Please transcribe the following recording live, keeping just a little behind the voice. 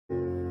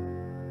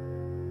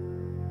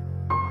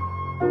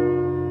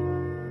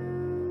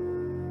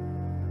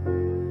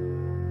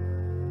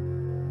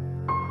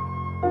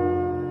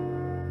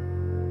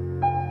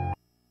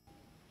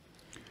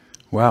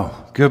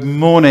Well, good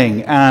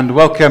morning and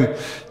welcome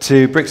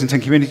to Brixington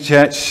Community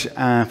Church.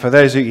 For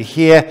those of you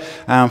here,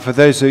 for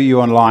those of you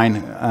online,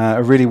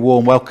 a really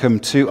warm welcome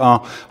to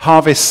our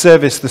harvest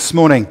service this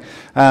morning.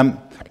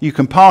 You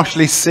can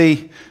partially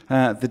see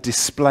the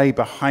display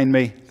behind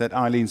me that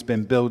Eileen's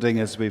been building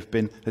as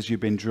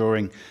you've been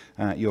drawing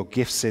your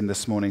gifts in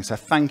this morning. So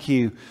thank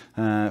you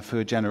for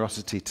your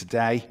generosity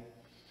today.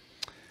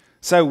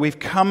 So we've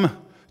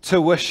come to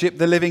worship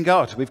the living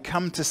God. We've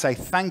come to say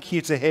thank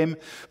you to him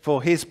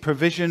for his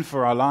provision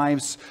for our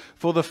lives,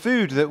 for the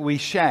food that we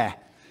share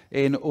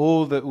in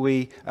all that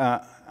we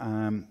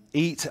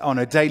eat on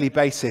a daily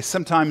basis.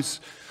 Sometimes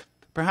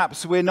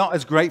perhaps we're not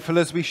as grateful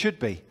as we should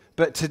be,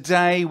 but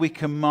today we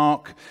can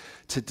mark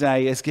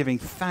today as giving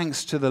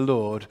thanks to the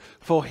Lord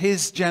for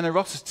his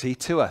generosity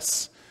to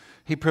us.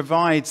 He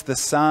provides the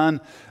sun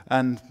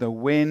and the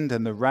wind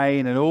and the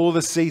rain and all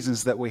the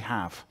seasons that we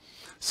have.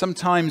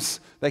 Sometimes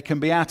they can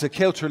be out of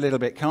kilter a little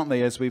bit, can't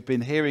they, as we've been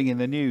hearing in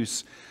the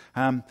news.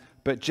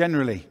 But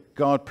generally,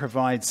 God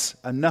provides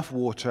enough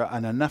water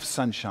and enough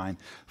sunshine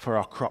for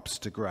our crops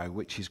to grow,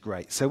 which is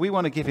great. So we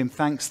want to give him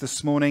thanks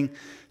this morning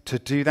to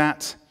do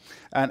that.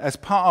 And as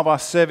part of our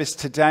service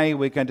today,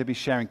 we're going to be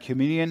sharing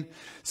communion.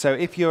 So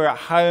if you're at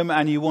home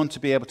and you want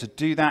to be able to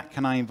do that,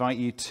 can I invite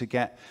you to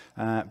get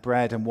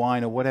bread and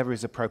wine or whatever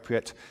is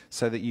appropriate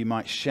so that you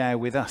might share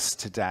with us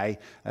today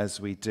as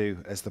we do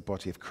as the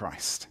body of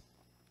Christ.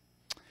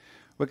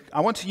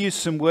 I want to use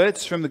some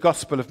words from the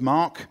Gospel of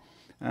Mark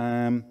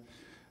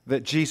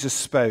that Jesus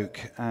spoke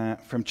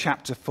from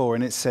chapter 4,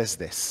 and it says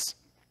this.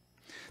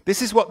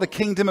 This is what the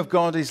kingdom of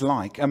God is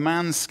like. A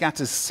man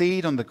scatters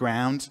seed on the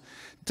ground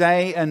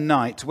day and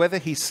night. Whether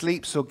he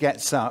sleeps or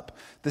gets up,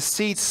 the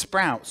seed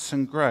sprouts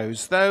and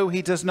grows, though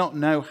he does not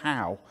know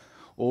how.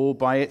 All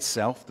by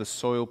itself the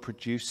soil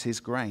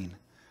produces grain.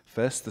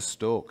 First the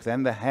stalk,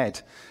 then the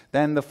head,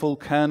 then the full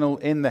kernel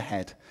in the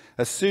head.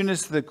 As soon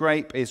as the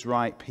grape is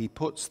ripe, he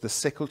puts the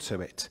sickle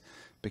to it,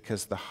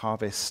 because the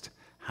harvest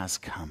has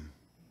come.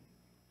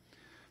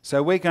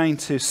 So we're going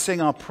to sing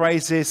our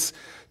praises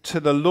to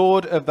the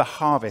Lord of the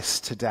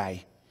harvest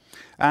today.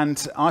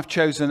 And I've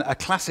chosen a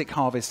classic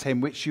harvest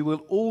hymn, which you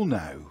will all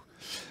know,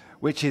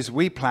 which is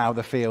 "We Plough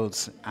the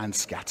Fields and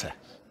Scatter."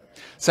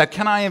 So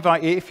can I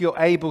invite you, if you're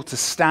able, to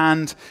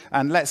stand,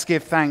 and let's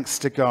give thanks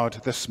to God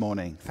this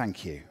morning.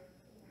 Thank you.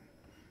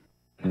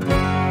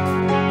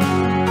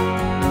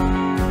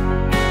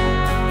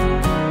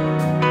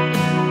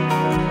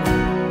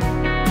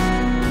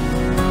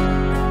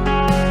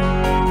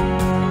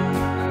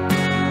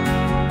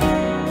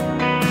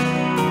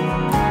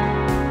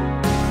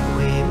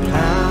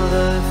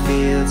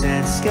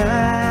 And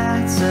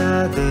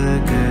scatter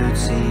the good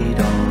seed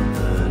on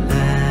the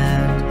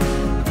land,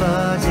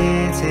 but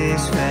it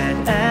is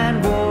fed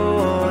and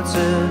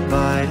watered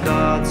by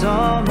God's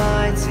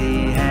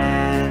almighty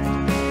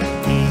hand.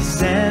 He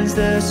sends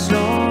the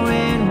snow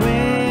in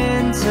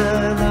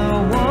winter,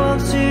 the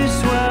warmth to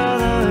swell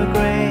the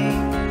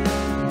grain,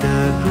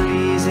 the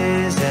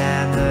breezes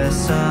and the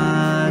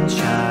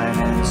sunshine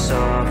and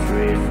soft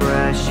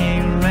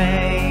refreshing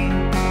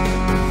rain.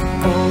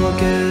 All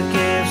good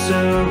gifts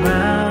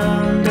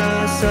around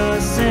us are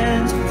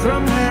sent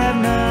from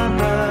heaven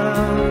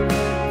above.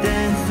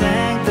 Then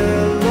thank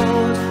the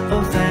Lord,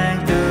 oh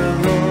thank the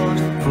Lord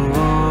for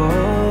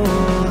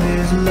all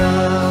his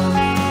love.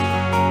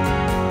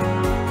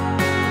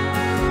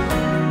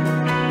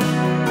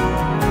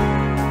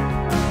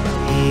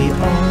 He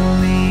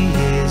only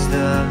is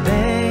the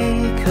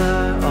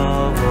maker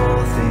of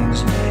all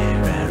things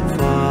near and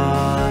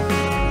far.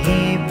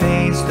 He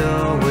paints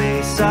the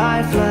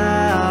wayside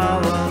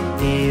flower,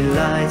 he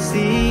lights the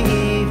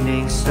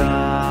evening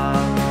star.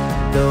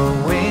 The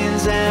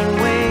winds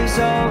and waves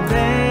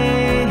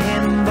obey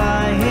him,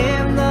 by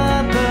him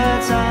the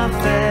birds are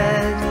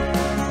fed.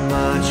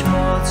 Much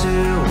more to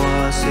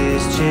us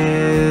his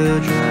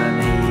children,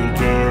 he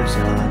gives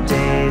our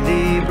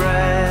daily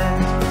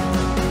bread.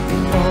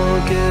 All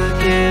good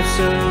gifts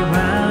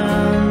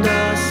around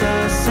us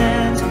are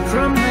sent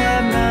from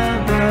heaven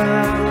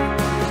above.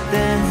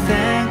 Then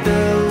thank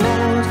the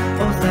Lord,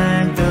 oh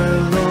thank the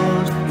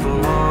Lord for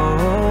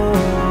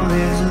all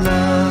his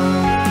love.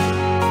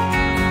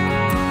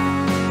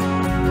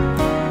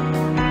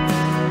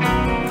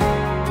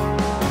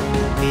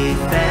 We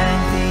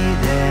thank thee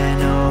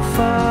then, O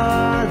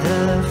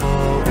Father,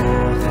 for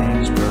all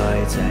things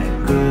bright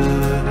and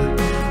good,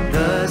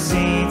 the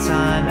seed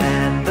time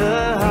and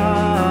the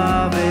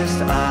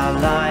harvest, our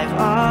life,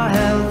 our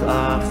health,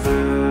 our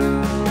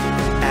food.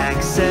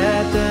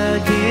 Accept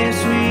the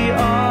gifts we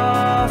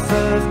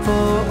offer,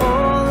 for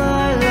all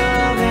thy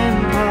love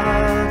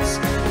imparts,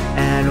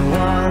 and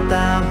what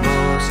thou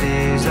most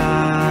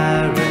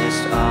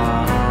desirest,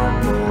 our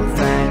humble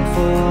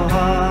thankful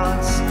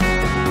hearts.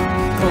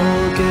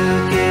 All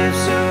good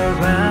gifts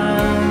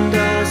around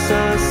us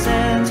are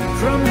sent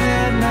from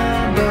heaven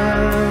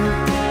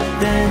above.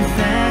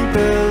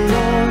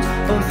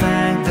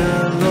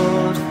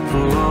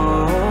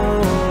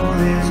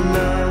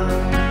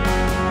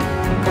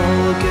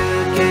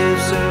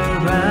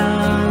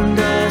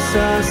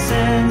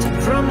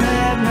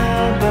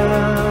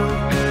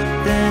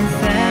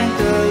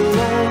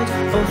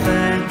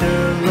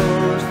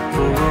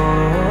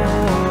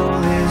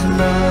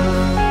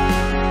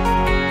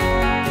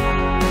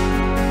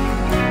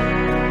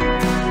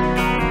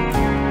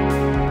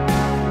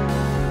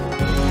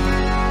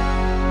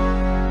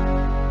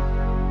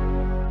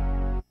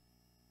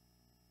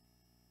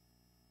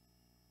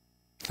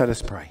 Let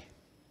us pray.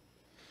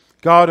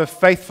 God of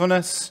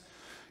faithfulness,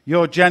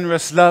 your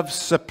generous love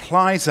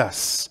supplies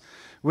us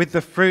with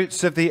the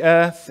fruits of the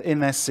earth in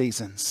their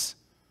seasons.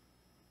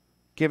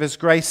 Give us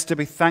grace to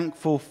be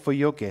thankful for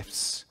your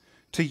gifts,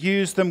 to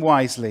use them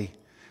wisely,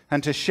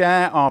 and to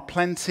share our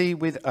plenty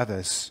with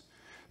others.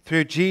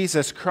 Through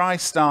Jesus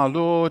Christ our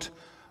Lord.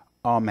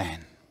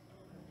 Amen.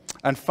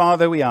 And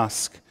Father, we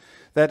ask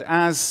that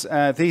as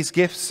these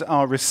gifts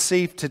are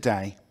received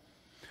today,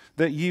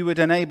 that you would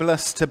enable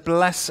us to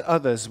bless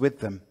others with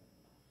them.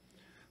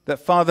 That,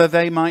 Father,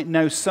 they might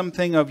know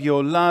something of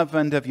your love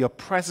and of your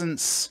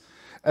presence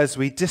as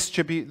we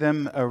distribute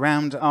them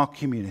around our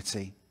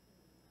community.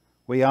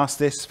 We ask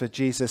this for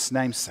Jesus'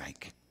 name's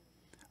sake.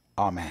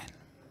 Amen.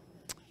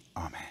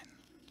 Amen.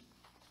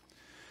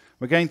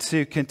 We're going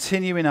to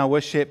continue in our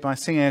worship by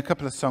singing a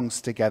couple of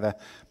songs together.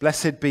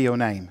 Blessed be your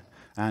name,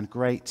 and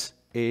great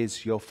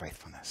is your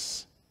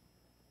faithfulness.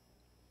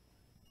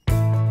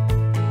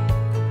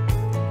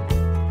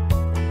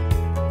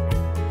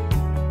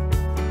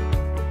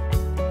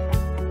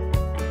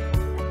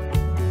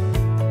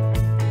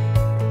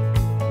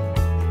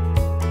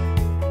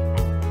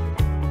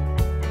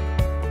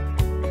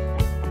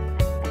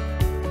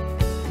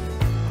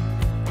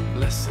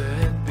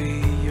 Blessed be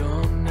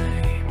your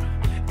name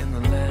in the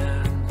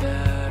land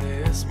that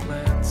is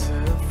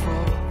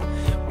plentiful,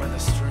 where the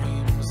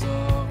streams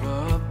of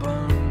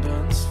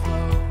abundance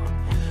flow.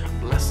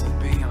 Blessed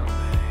be your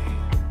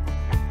name.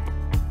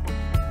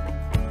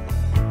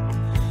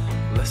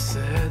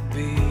 Blessed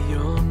be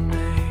your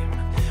name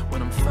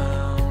when I'm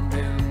found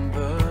in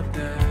the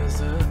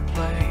desert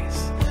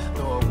place,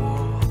 though I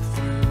walk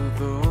through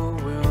the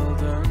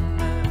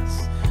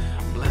wilderness.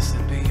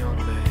 Blessed be your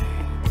name.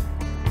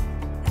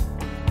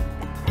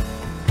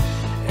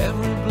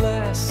 Every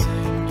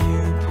blessing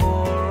you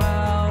pour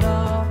out,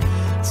 I'll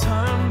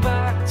turn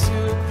back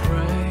to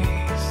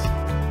praise.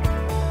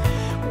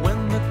 When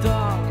the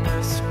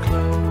darkness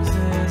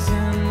closes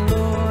in,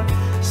 Lord,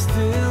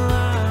 still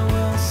I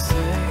will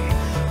say,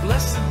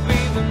 blessed be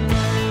the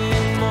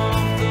name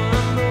of the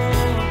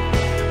Lord.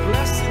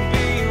 Blessed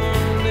be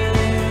your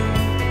name.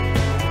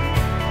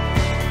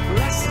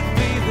 Blessed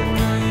be the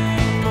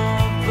name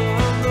of the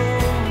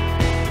Lord.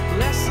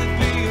 Blessed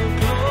be your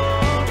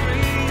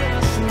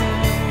glorious name.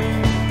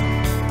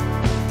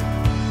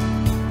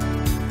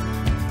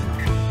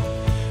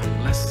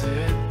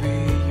 Blessed be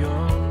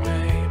your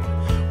name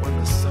when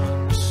the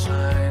sun's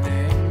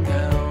shining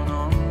down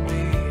on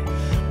me,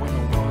 when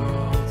the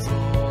world's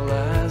all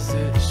as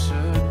it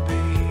should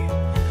be.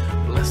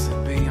 Blessed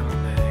be your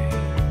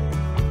name.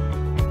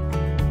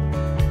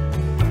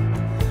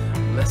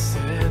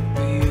 Blessed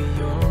be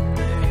your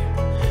name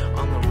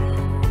on the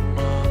road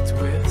marked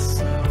with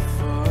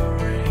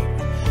suffering,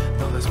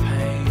 though there's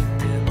pain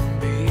in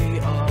the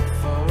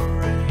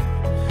offering.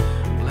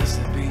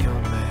 Blessed be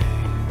your name.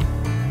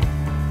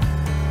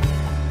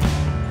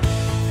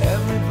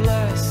 Every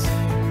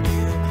blessing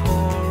you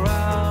pour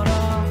out,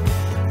 I'll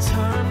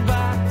turn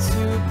back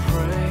to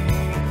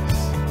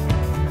praise.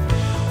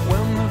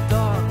 When the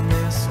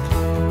darkness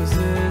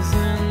closes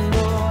in,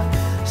 Lord,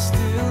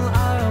 still I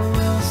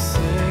will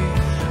say,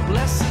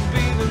 blessed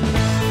be the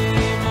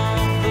name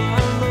of the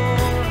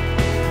Lord.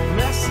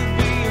 Blessed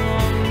be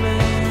your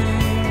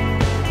name.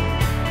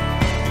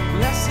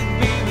 Blessed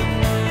be the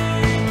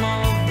name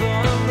of the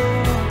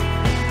Lord.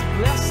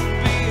 Blessed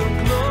be your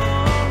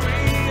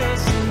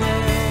glorious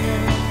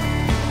name.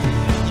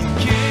 You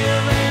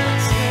give and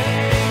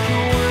take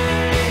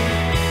away.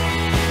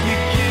 You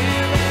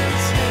give and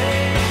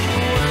take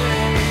away.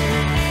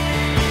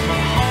 My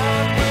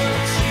heart will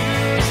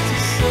choose to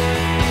say,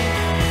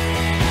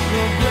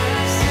 Lord,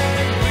 blessed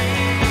be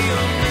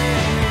your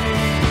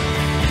name.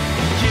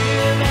 You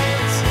give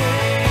and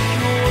take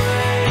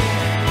away.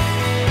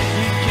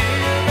 You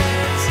give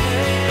and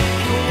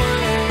take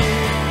away.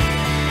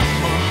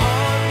 My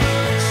heart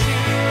will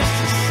choose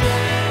to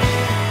say,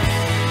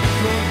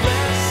 Lord,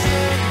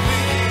 blessed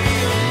be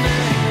your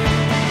name.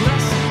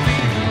 Blessed be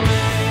the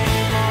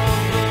name of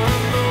the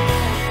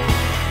Lord.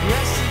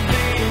 Blessed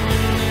be your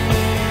name.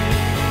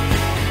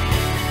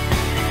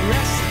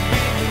 Blessed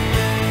be the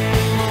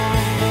name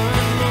of the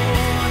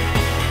Lord.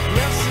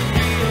 Blessed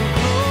be your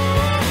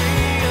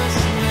glorious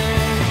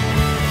name.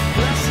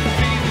 Blessed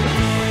be the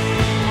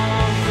name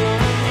of the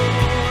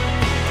Lord.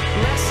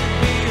 Blessed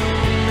be your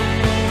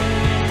name.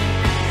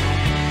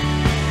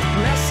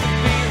 Blessed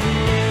be the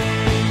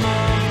name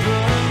of the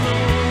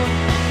Lord.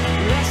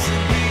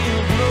 Blessed be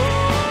your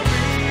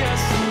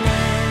glorious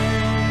name.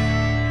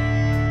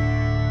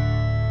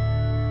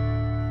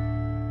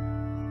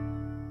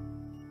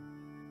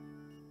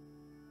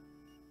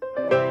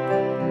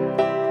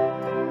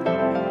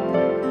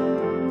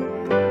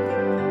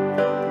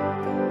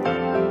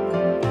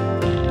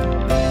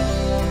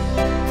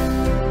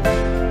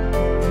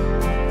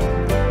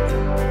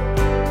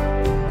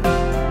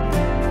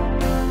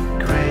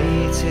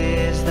 Great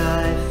is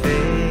thy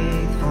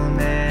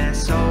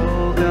faithfulness,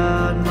 O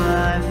God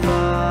my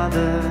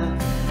Father.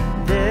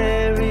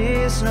 There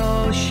is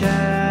no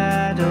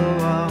shadow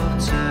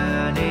of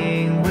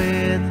turning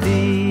with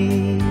thee.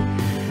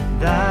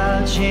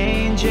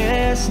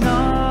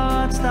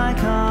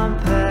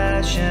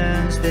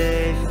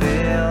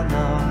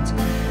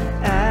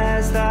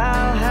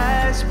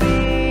 has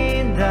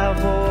been, thou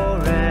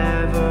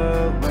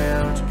forever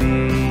wilt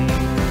be.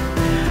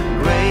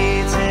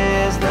 Great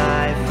is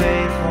thy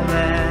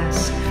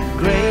faithfulness,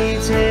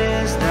 great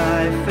is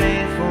thy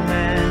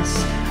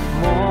faithfulness.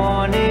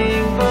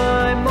 Morning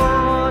by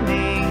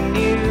morning,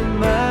 new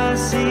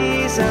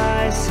mercies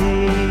I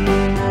see.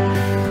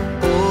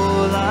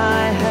 All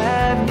I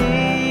have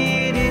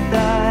needed,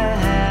 thy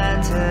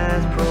hand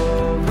hath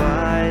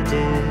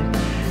provided.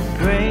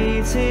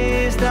 Great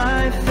is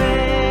thy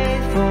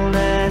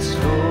faithfulness,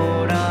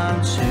 Lord,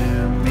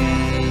 unto me.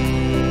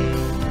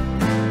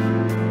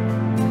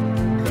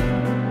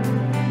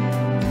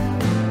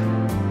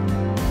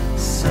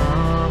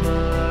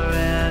 Summer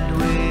and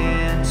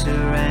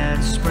winter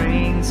and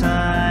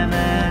springtime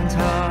and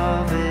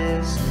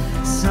harvest,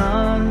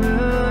 sun,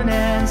 moon,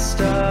 and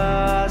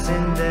stars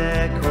in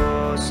their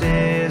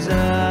courses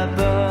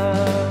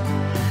above,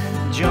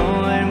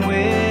 join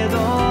with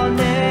all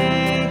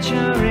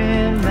nature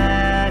in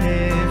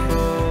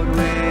manifold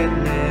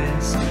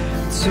witness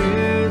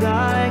to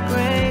thy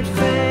great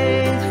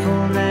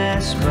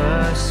faithfulness,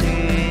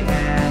 mercy,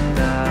 and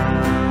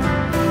love.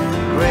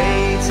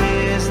 Great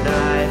is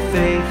thy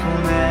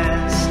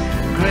faithfulness,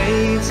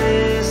 great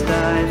is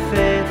thy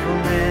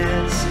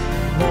faithfulness.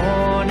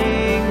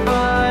 Morning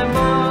by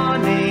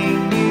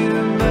morning, new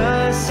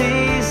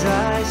mercies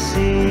I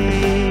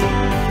see.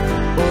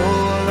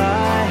 All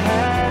I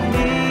have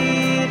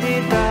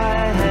needed,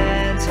 thy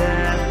hand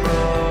hath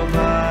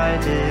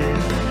provided.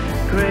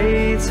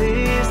 Great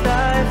is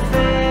thy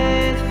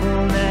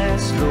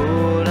faithfulness,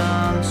 Lord,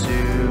 unto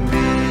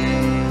me.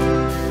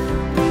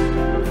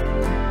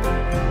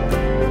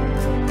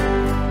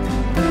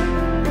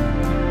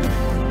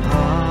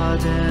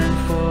 Pardon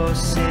for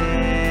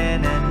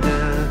sin and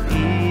the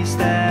peace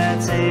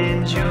that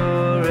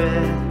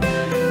endureth,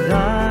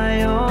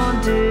 thy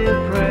own dear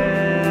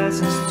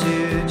presence to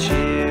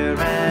cheer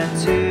and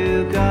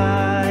to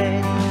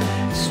guide,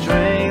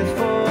 strength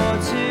for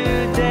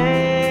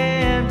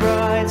today and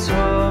bright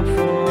hope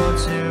for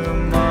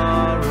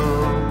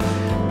tomorrow,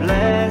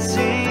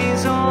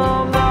 blessings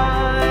all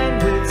mine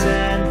with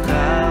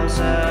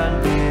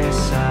 10,000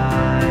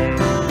 beside.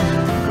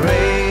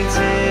 Great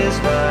is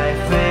thy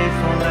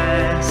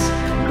faithfulness,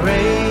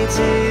 great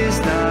is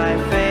thy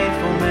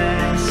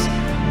faithfulness.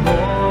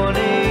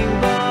 Morning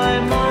by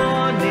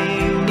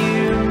morning,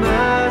 new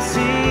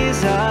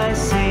mercies I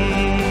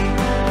see.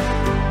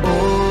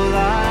 All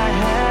I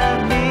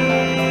have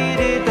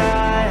needed,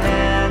 thy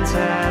hand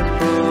hath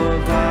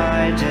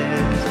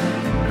provided.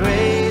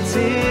 Great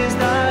is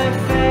thy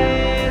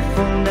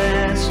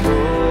faithfulness,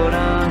 Lord,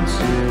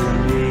 unto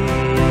me.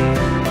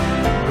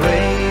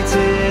 Great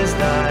is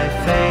thy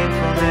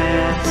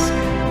faithfulness,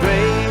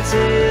 great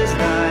is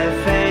thy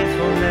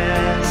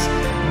faithfulness.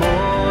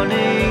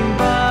 Morning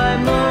by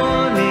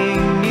morning,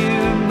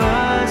 new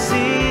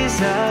mercies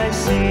I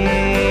see.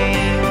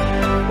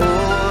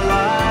 All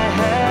I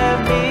have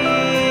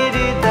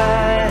needed,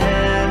 thy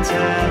hand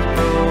hath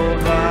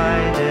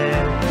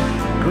provided.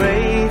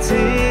 Great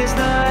is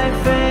thy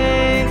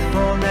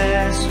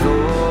faithfulness,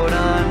 Lord,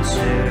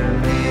 unto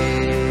me.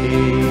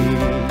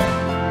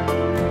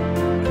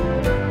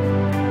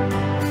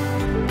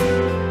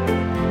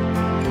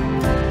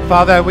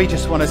 Father, we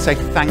just want to say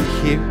thank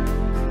you.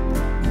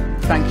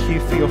 Thank you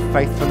for your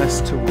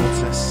faithfulness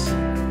towards us.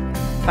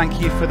 Thank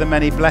you for the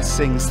many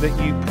blessings that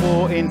you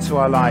pour into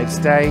our lives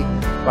day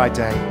by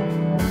day.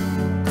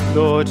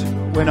 Lord,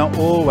 we're not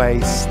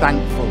always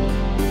thankful.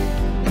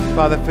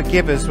 Father,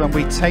 forgive us when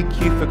we take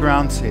you for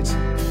granted.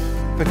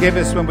 Forgive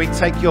us when we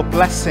take your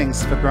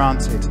blessings for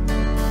granted.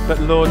 But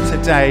Lord,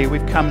 today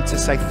we've come to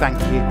say thank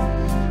you.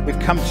 We've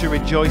come to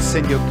rejoice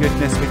in your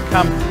goodness. We've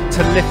come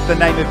to lift the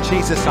name of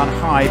Jesus on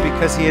high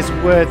because he is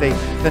worthy,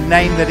 the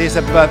name that is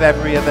above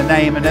every other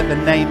name, and at the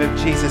name of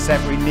Jesus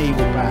every knee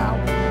will bow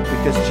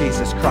because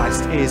Jesus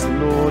Christ is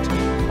Lord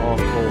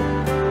of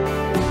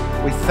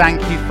all. We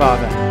thank you,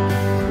 Father.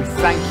 We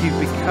thank you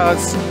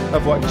because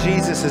of what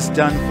Jesus has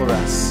done for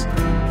us.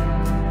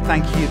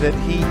 Thank you that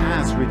he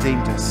has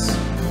redeemed us,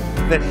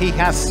 that he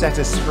has set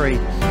us free,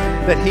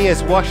 that he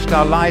has washed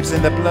our lives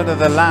in the blood of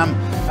the Lamb,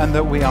 and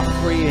that we are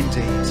free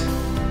indeed.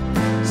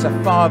 So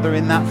Father,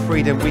 in that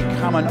freedom we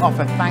come and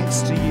offer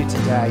thanks to you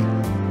today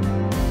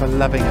for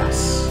loving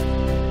us,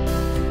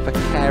 for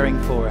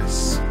caring for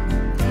us,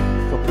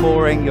 for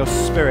pouring your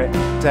Spirit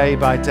day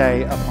by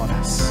day upon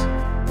us.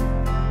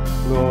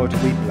 Lord,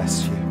 we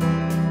bless you.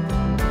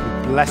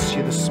 We bless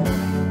you this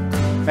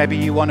morning. Maybe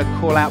you want to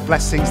call out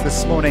blessings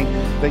this morning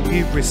that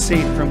you've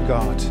received from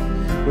God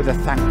with a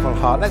thankful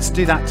heart. Let's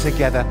do that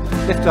together.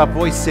 Lift our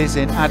voices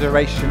in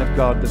adoration of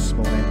God this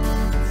morning.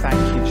 Thank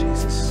you,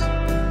 Jesus.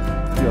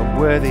 You are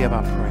worthy of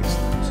our praise,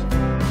 Lord.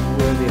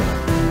 Worthy of our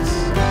praise.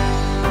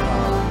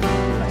 Oh,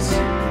 bless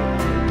you.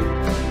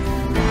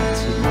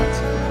 Mighty,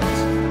 mighty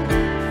God.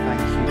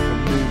 Thank you for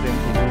moving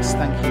in us.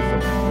 Thank you for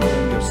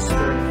pouring your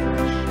Spirit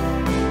afresh.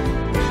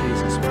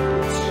 Jesus, we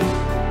bless you.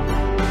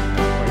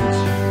 We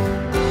praise you.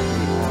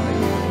 We honor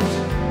you,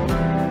 Lord.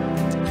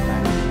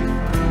 Thank you,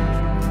 Father.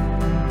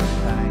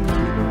 Thank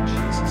you, Lord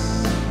Jesus.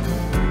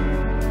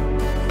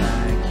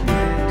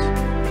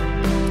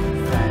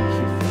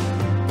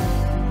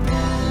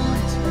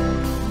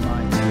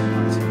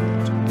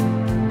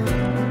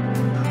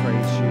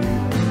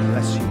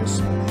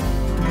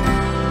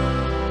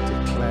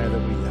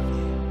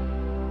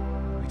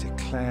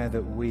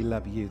 declare that we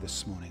love you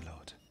this morning,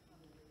 Lord.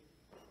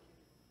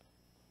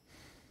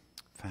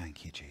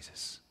 Thank you,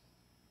 Jesus.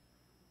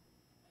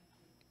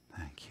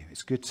 Thank you.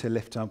 It's good to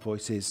lift our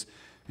voices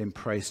in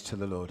praise to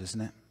the Lord, isn't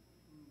it?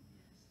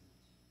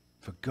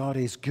 For God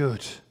is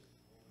good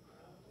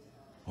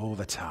all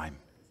the time.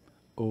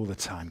 All the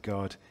time.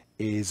 God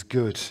is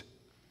good.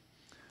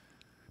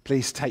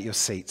 Please take your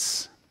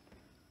seats.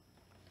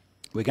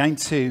 We're going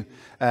to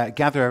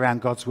gather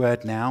around God's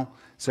word now.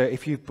 So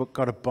if you've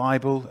got a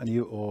Bible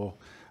or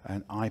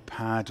an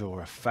iPad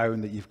or a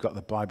phone that you've got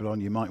the Bible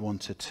on, you might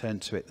want to turn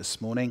to it this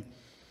morning.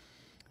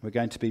 We're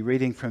going to be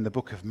reading from the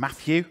book of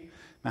Matthew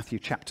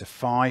chapter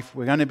 5.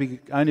 We're going to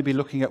only be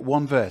looking at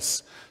one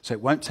verse, so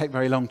it won't take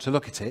very long to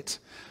look at it.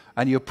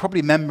 And you'll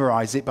probably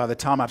memorize it by the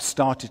time I've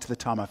started to the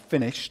time I've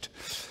finished.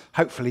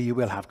 Hopefully you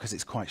will have, because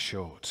it's quite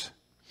short.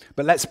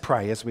 But let's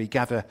pray as we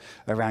gather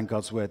around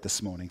God's word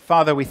this morning.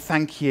 Father, we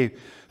thank you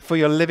for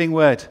your living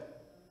word.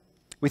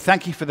 We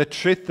thank you for the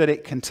truth that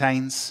it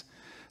contains.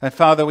 And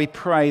Father, we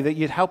pray that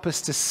you'd help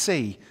us to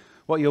see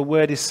what your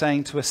word is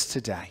saying to us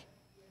today.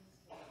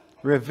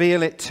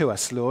 Reveal it to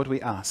us, Lord, we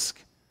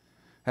ask.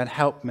 And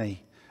help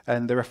me.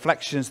 And the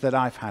reflections that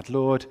I've had,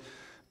 Lord,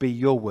 be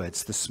your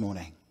words this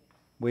morning.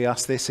 We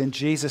ask this in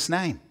Jesus'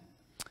 name.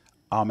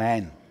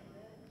 Amen.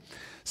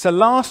 So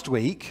last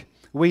week,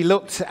 we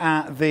looked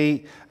at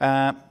the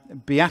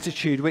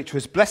beatitude, which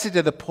was, blessed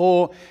are the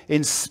poor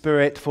in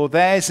spirit, for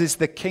theirs is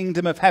the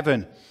kingdom of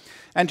heaven.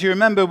 And do you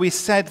remember we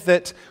said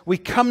that we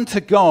come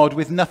to God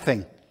with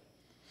nothing.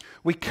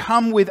 We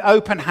come with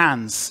open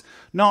hands,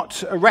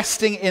 not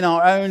resting in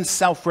our own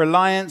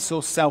self-reliance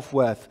or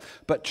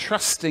self-worth, but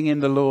trusting in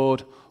the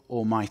Lord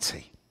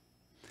Almighty.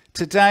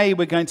 Today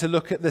we're going to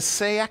look at the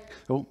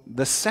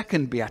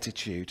second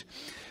beatitude,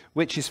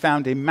 which is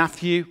found in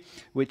Matthew,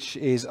 which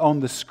is on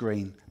the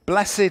screen.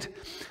 Blessed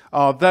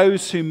are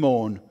those who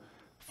mourn,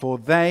 for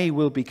they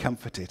will be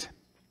comforted.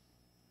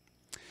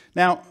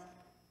 Now,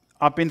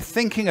 I've been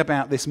thinking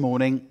about this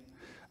morning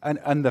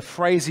and the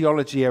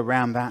phraseology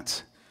around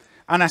that.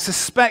 And I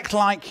suspect,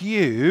 like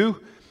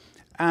you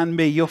and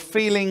me, you're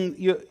feeling,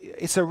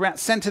 it's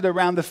centered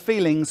around the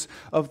feelings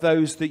of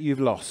those that you've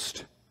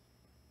lost.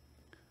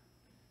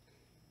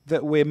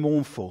 That we're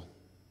mournful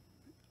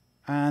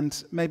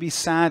and maybe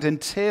sad and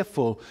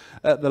tearful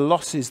at the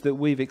losses that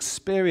we've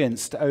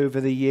experienced over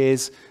the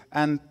years,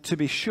 and to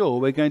be sure,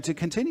 we're going to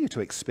continue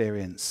to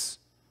experience.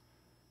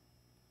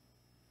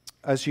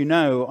 As you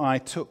know, I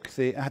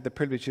had the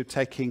privilege of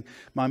taking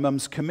my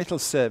mum's committal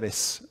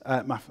service,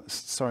 my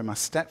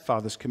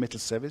stepfather's committal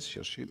service.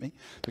 She'll shoot me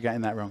for getting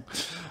that wrong.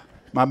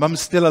 My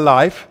mum's still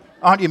alive,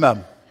 aren't you,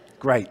 Mum?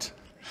 Great.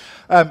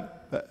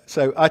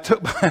 So I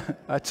took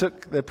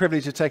the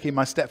privilege of taking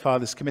my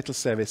stepfather's committal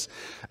service,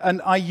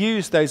 and I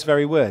used those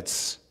very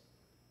words.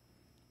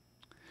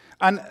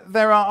 And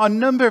there are a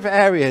number of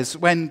areas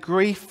when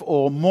grief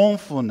or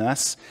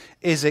mournfulness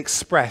is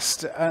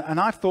expressed. And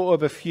I've thought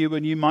of a few,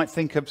 and you might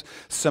think of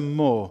some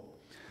more.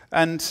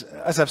 And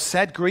as I've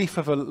said, grief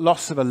of a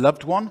loss of a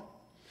loved one,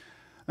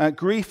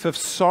 grief of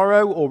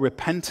sorrow or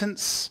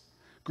repentance,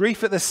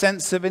 grief at the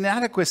sense of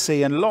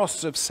inadequacy and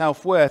loss of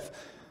self-worth,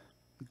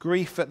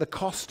 grief at the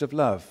cost of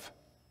love,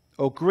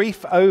 or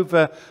grief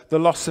over the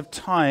loss of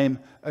time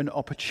and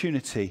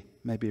opportunity,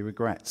 maybe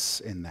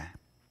regrets in there.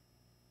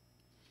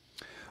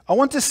 I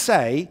want to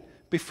say,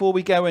 before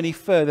we go any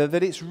further,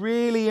 that it's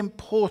really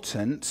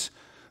important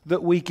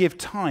that we give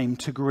time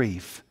to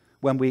grieve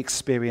when we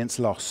experience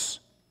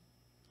loss.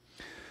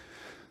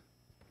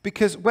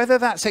 Because whether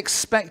that's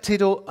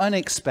expected or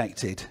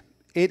unexpected,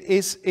 it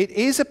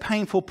is a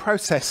painful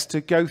process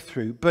to go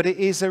through, but it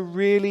is a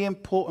really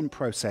important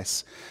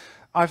process.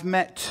 I've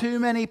met too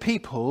many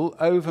people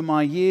over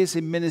my years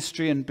in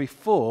ministry and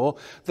before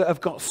that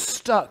have got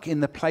stuck in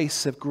the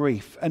place of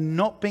grief and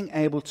not being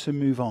able to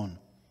move on.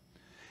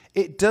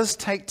 It does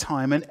take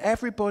time, and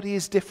everybody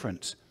is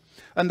different.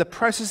 And the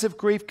process of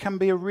grief can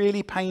be a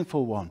really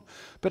painful one.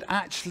 But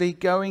actually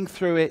going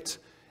through it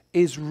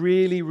is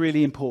really,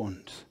 really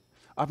important.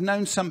 I've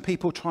known some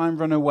people try and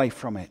run away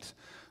from it.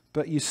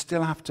 But you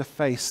still have to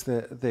face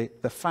the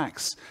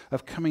facts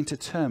of coming to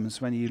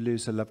terms when you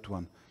lose a loved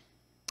one.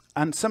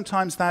 And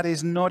sometimes that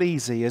is not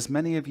easy, as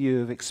many of you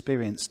have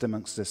experienced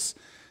amongst us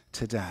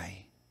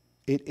today.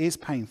 It is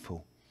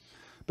painful.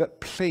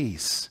 But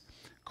please,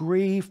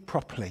 grieve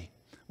properly.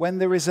 When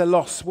there is a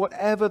loss,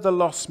 whatever the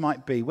loss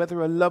might be,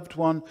 whether a loved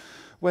one,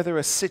 whether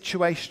a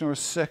situation or a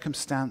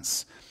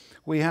circumstance,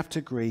 we have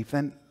to grieve,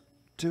 then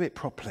do it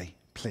properly,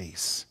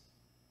 please.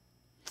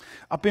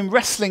 I've been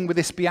wrestling with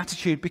this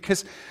beatitude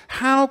because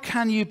how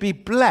can you be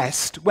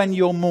blessed when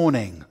you're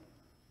mourning?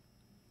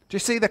 Do you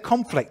see the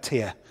conflict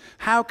here?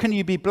 How can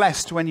you be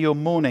blessed when you're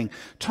mourning?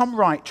 Tom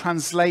Wright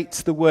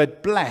translates the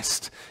word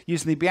blessed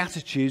using the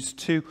Beatitudes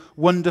to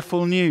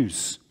wonderful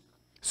news.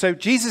 So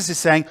Jesus is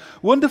saying,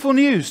 wonderful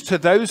news to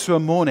those who are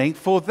mourning,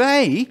 for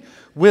they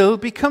will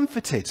be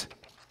comforted.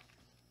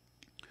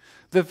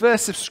 The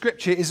verse of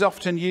Scripture is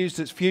often used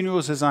at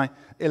funerals, as I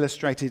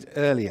illustrated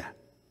earlier.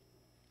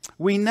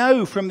 We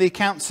know from the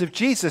accounts of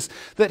Jesus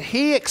that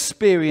he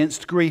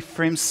experienced grief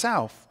for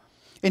himself.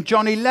 In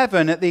John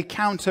 11, at the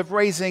account of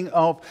raising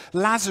of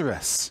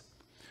Lazarus,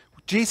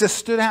 Jesus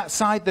stood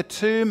outside the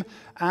tomb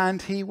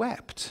and he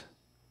wept.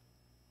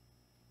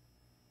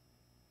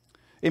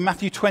 In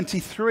Matthew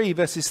 23,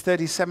 verses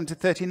 37 to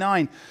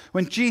 39,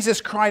 when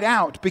Jesus cried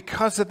out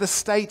because of the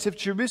state of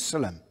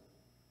Jerusalem.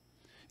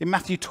 In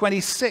Matthew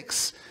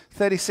 26,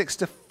 36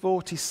 to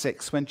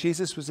 46, when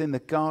Jesus was in the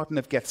Garden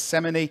of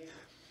Gethsemane,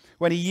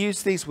 when he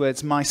used these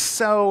words, "My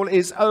soul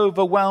is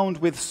overwhelmed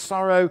with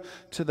sorrow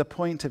to the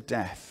point of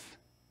death."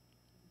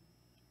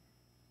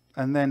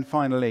 And then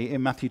finally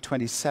in Matthew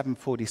 27,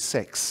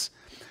 46,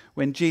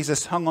 when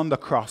Jesus hung on the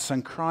cross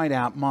and cried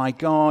out, my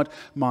God,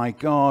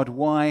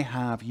 why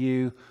have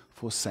you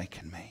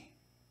forsaken me?"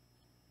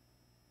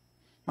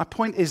 My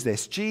point is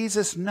this: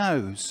 Jesus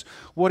knows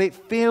what it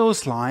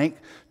feels like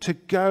to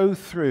go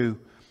through,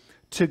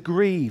 to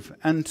grieve,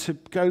 and to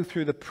go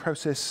through the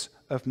process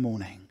of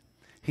mourning.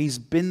 He's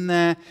been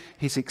there,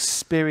 he's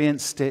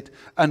experienced it,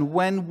 and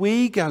when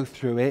we go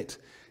through it,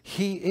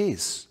 he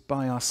is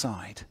by our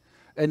side,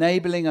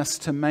 enabling us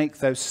to make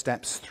those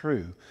steps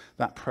through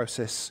that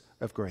process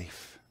of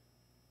grief.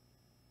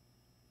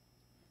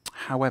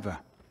 However,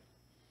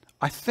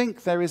 I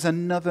think there is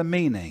another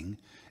meaning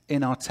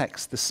in our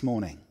text this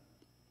morning,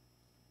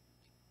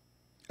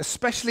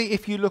 especially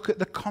if you look at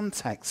the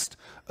context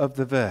of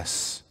the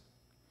verse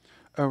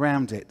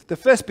around it. The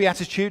first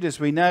beatitude, as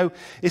we know,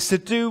 is to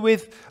do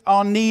with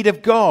our need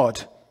of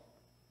God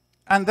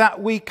and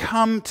that we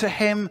come to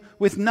him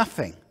with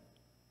nothing.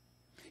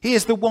 He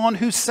is the one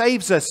who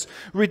saves us,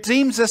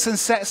 redeems us, and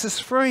sets us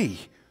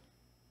free.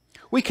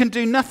 We can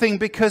do nothing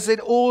because it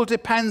all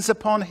depends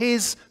upon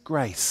his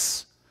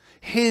grace,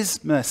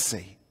 his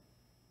mercy.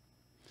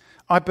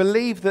 I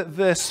believe that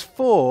verse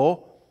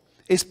 4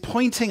 is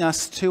pointing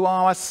us to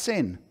our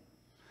sin,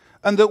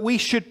 and that we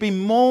should be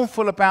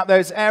mournful about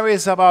those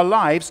areas of our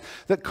lives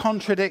that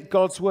contradict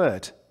God's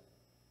word.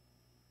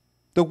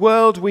 The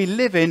world we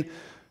live in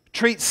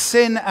treats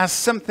sin as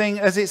something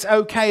as it's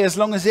okay as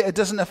long as it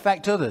doesn't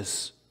affect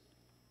others.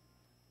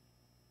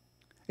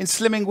 In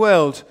Slimming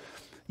World,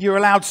 you're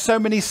allowed so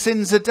many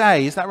sins a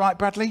day. Is that right,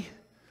 Bradley?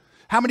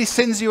 How many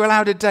sins are you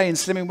allowed a day in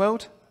Slimming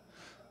World?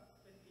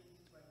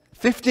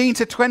 15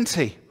 to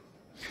 20.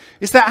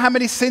 Is that how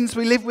many sins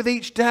we live with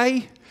each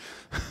day?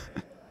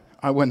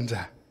 I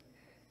wonder.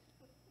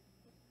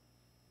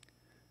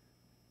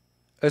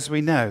 As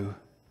we know,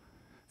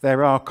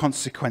 there are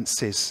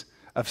consequences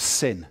of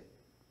sin,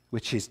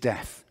 which is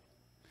death.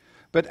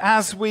 But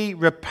as we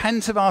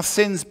repent of our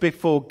sins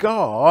before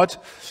God,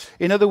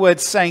 in other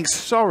words, saying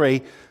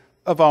sorry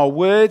of our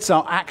words,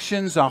 our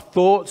actions, our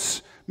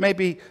thoughts,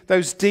 maybe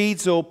those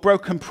deeds or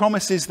broken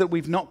promises that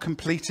we've not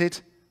completed,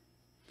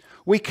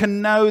 we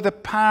can know the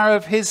power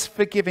of his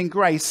forgiving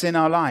grace in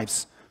our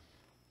lives.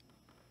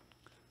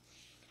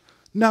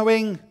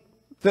 Knowing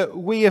that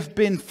we have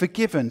been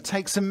forgiven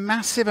takes a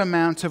massive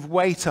amount of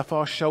weight off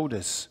our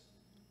shoulders.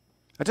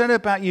 I don't know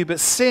about you, but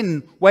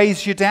sin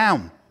weighs you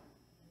down.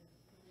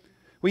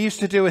 We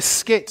used to do a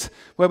skit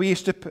where we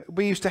used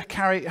to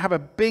have a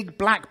big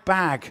black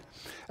bag,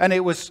 and it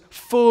was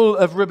full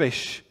of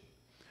rubbish,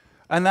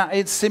 and that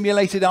it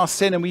simulated our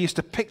sin. And we used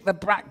to pick the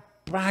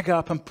bag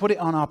up and put it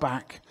on our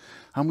back,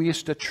 and we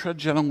used to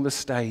trudge along the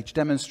stage,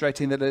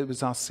 demonstrating that it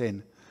was our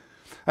sin.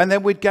 And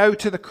then we'd go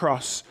to the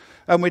cross,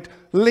 and we'd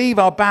leave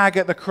our bag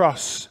at the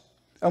cross,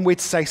 and we'd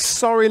say,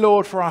 "Sorry,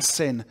 Lord, for our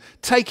sin.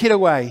 Take it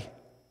away."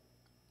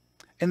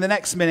 In the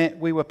next minute,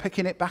 we were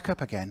picking it back up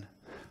again,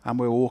 and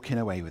we were walking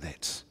away with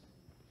it.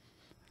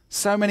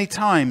 So many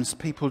times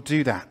people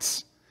do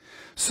that.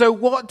 So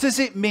what does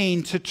it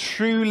mean to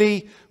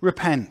truly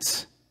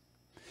repent?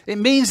 It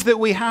means that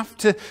we have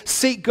to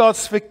seek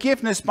God's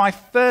forgiveness by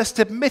first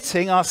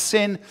admitting our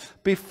sin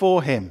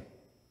before him.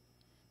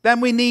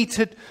 Then we need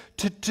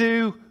to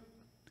do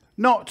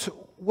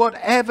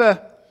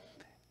whatever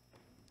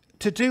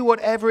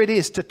it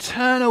is, to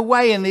turn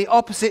away in the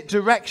opposite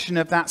direction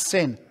of that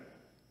sin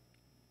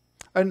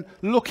and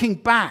looking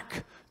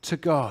back to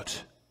God.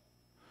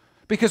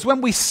 Because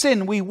when we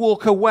sin, we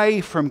walk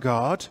away from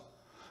God.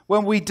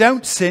 When we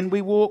don't sin,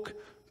 we walk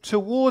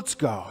towards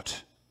God.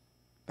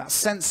 That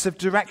sense of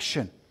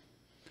direction.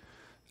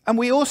 And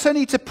we also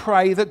need to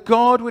pray that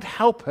God would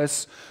help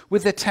us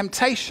with the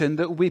temptation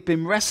that we've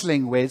been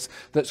wrestling with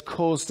that's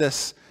caused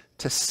us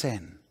to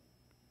sin.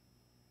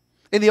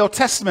 In the Old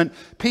Testament,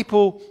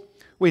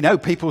 we know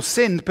people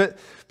sinned, but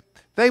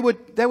they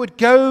would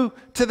go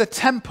to the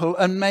temple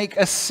and make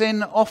a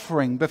sin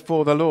offering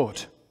before the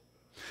Lord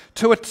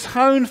to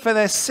atone for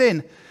their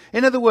sin.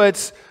 In other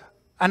words,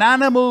 an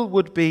animal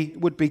would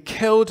be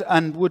killed,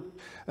 and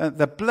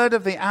the blood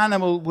of the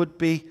animal would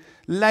be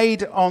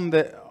laid on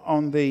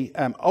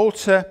the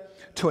altar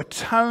to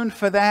atone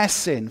for their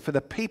sin, for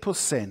the people's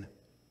sin.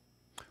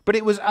 But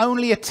it was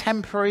only a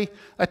temporary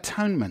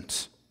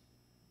atonement.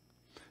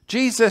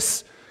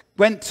 Jesus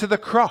went to the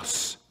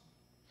cross.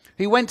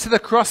 He went to the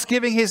cross,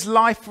 giving his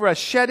life for us,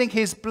 shedding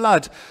his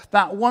blood,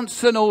 that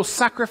once and all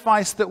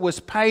sacrifice that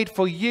was paid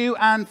for you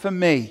and for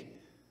me.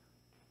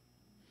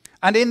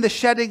 And in the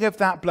shedding of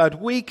that blood,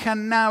 we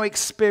can now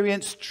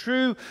experience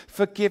true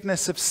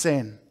forgiveness of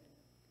sin.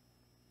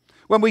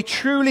 When we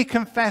truly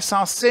confess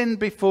our sin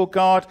before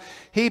God,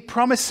 he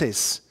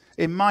promises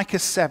in Micah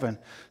 7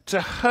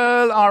 to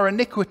hurl our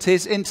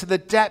iniquities into the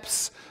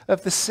depths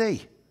of the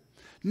sea,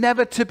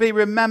 never to be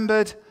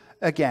remembered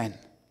again.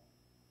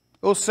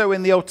 Also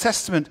in the Old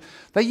Testament,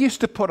 they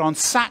used to put on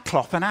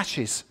sackcloth and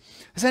ashes.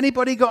 Has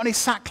anybody got any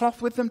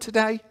sackcloth with them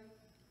today?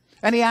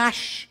 Any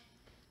ash?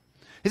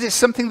 Is it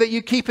something that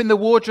you keep in the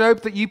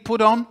wardrobe that you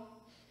put on?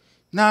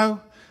 No.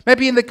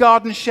 Maybe in the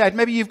garden shed.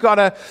 Maybe you've got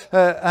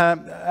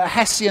a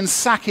Hessian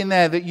sack in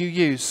there that you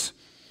use.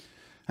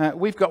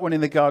 We've got one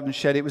in the garden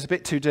shed. It was a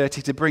bit too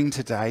dirty to bring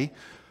today.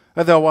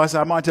 Otherwise,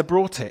 I might have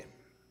brought it.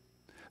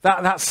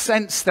 That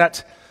sense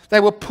that they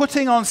were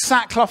putting on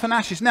sackcloth and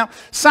ashes. Now,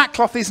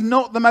 sackcloth is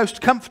not the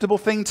most comfortable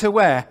thing to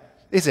wear,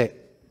 is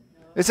it?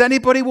 Has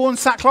anybody worn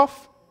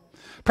sackcloth?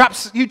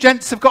 Perhaps you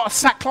gents have got a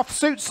sackcloth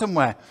suit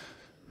somewhere.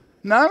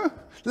 No?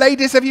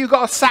 Ladies, have you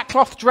got a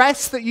sackcloth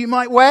dress that you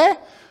might wear?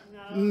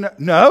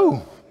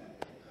 No.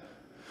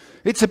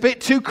 It's a bit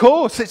too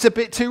coarse. It's a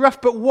bit too rough.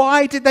 But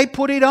why did they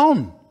put it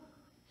on?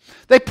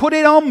 They put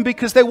it on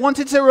because they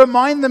wanted to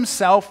remind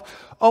themselves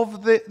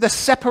of the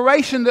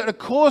separation that had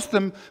caused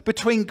them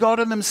between God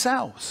and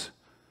themselves.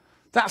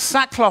 That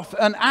sackcloth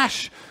and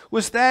ash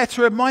was there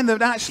to remind them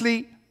that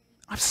actually,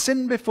 I've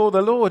sinned before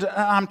the Lord. And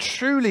I'm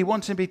truly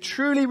wanting to be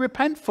truly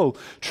repentful,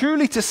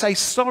 truly to say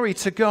sorry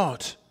to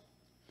God.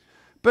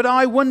 But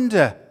I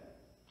wonder,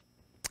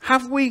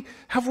 have we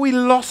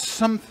lost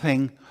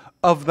something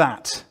of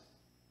that?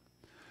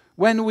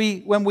 When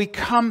we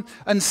come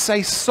and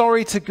say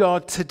sorry to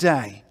God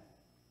today.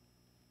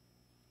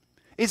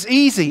 It's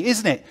easy,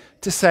 isn't it,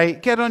 to say,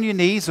 get on your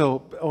knees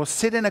or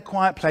sit in a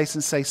quiet place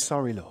and say,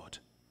 sorry, Lord.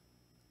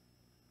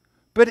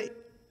 But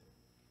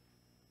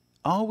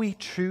are we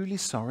truly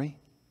sorry?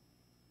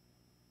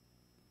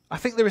 I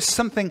think there is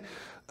something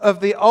of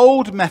the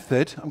old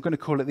method, I'm going to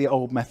call it the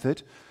old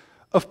method,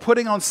 of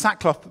putting on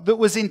sackcloth that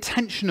was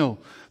intentional,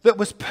 that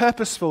was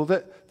purposeful,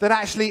 that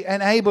actually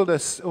enabled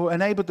us or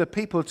enabled the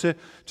people to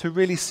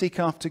really seek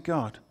after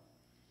God.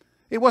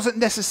 It wasn't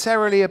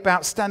necessarily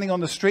about standing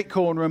on the street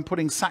corner and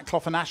putting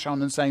sackcloth and ash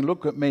on and saying,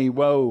 look at me,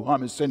 whoa,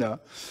 I'm a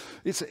sinner.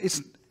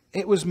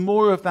 It was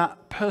more of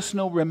that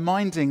personal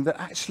reminding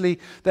that actually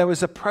there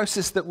was a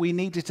process that we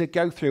needed to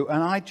go through.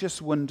 And I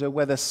just wonder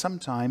whether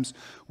sometimes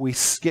we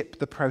skip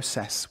the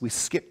process, we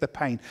skip the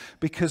pain,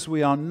 because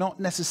we are not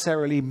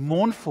necessarily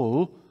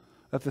mournful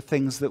of the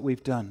things that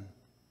we've done.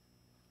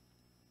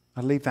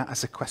 I'll leave that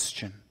as a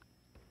question.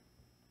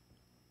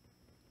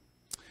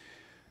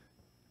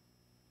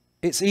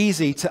 It's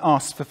easy to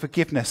ask for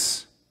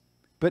forgiveness,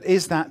 but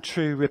is that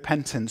true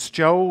repentance?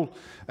 Joel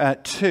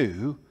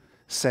 2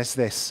 says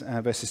this,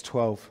 verses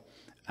 12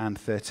 and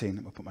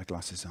 13. I'll put my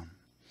glasses on.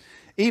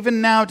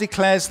 Even now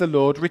declares the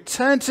Lord,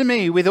 return to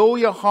me with all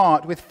your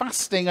heart, with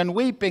fasting and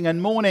weeping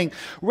and mourning.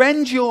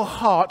 Rend your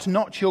heart,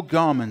 not your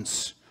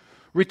garments.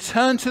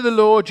 Return to the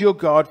Lord your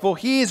God, for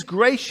he is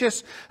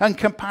gracious and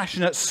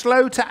compassionate,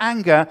 slow to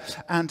anger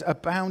and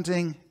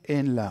abounding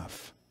in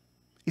love.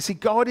 You see,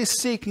 God is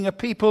seeking a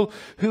people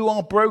who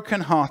are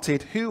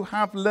brokenhearted, who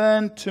have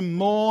learned to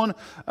mourn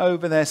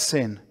over their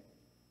sin.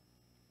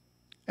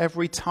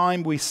 Every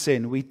time we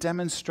sin, we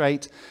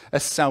demonstrate a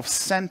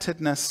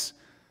self-centeredness,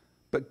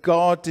 but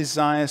God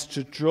desires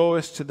to draw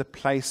us to the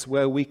place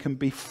where we can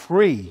be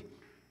free.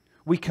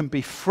 We can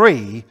be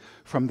free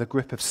from the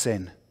grip of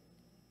sin.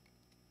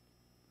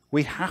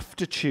 We have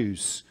to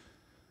choose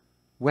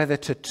whether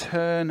to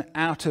turn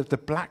out of the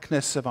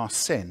blackness of our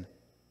sin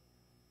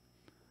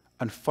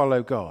and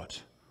follow God,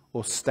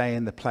 or stay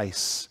in the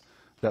place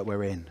that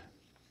we're in.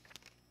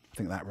 I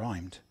think that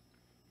rhymed.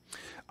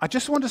 I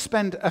just want to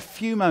spend a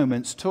few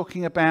moments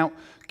talking about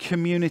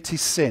community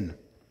sin.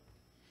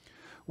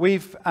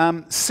 We've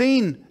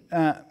seen,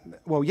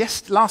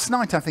 last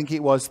night I think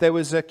it was, there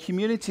was a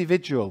community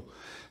vigil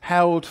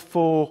held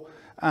for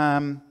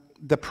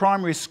the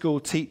primary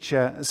school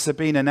teacher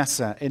Sabina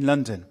Nessa in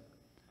London.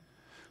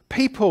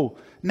 People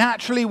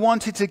naturally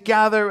wanted to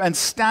gather and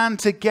stand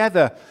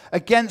together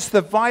against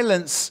the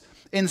violence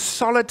in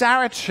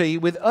solidarity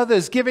with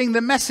others, giving the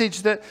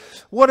message that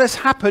what has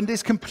happened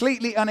is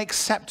completely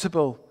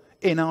unacceptable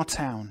in our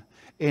town,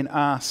 in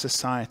our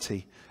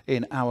society,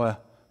 in our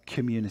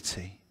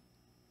community.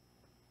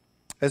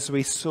 As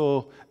we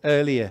saw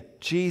earlier,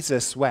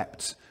 Jesus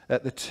wept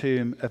at the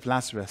tomb of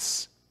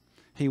Lazarus.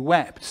 He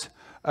wept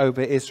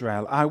over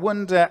Israel. I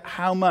wonder,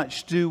 how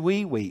much do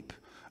we weep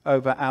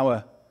over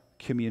our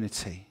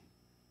community?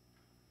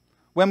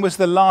 When was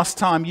the last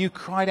time you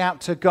cried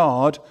out to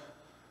God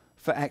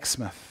for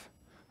Exmouth,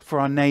 for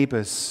our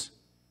neighbours,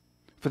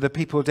 for the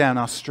people down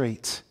our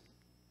street?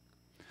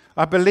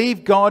 I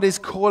believe God is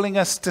calling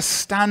us to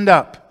stand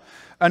up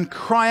and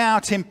cry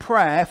out in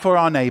prayer for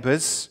our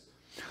neighbours,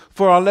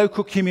 for our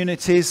local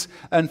communities,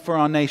 and for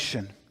our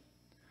nation.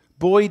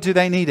 Boy, do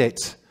they need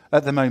it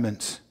at the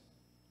moment.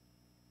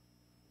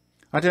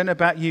 I don't know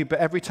about you, but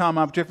every time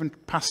I've driven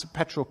past a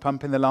petrol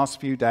pump in the last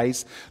few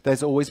days,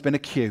 there's always been a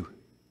queue.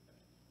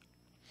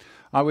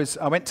 I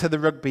went to the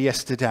rugby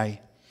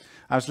yesterday.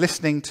 I was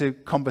listening to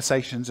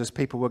conversations as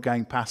people were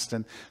going past,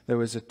 and there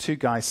was two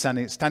guys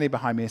standing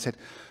behind me and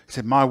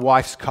said, my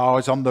wife's car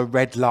is on the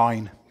red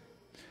line.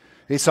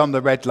 It's on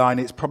the red line.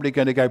 It's probably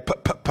going to go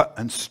put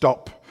and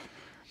stop.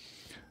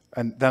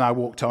 And then I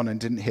walked on and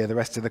didn't hear the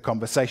rest of the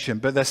conversation.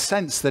 But the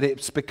sense that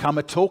it's become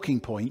a talking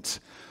point,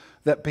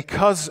 that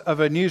because of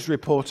a news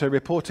reporter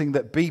reporting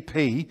that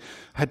BP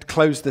had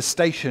closed the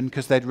station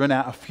because they'd run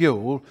out of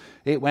fuel,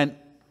 it went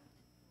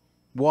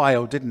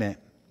wild, didn't it?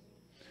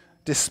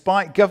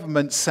 Despite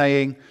government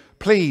saying,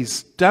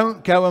 please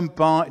don't go and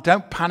buy,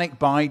 don't panic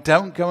buy,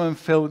 don't go and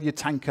fill your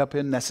tank up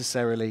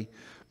unnecessarily.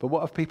 But what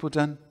have people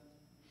done?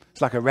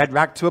 It's like a red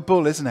rag to a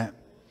bull, isn't it?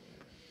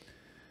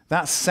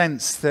 That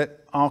sense that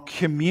our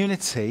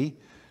community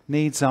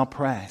needs our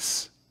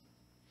prayers.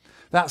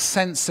 That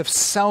sense of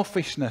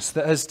selfishness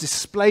that has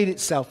displayed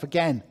itself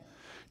again.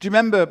 Do you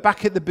remember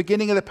back at the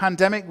beginning of the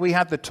pandemic, we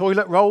had the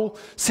toilet roll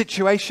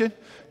situation?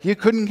 You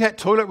couldn't get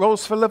toilet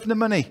rolls for love nor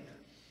money.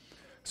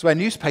 That's where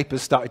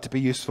newspapers started to be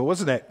useful,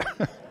 wasn't it?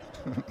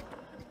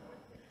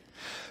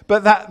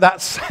 But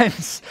that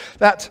sense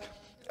that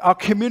our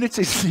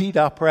communities need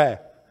our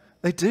prayer.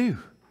 They do.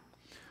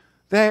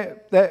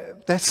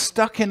 They're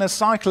stuck in a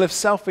cycle of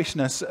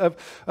selfishness,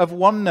 of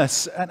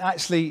oneness, and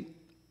actually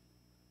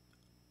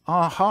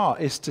our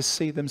heart is to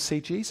see them see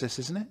Jesus,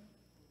 isn't it?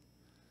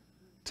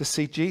 To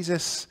see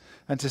Jesus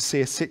and to see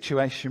a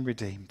situation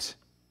redeemed.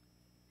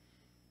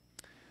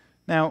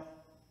 Now,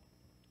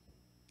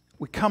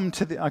 I come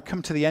to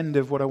the end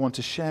of what I want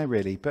to share,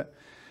 really, but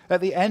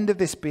at the end of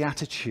this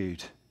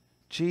beatitude,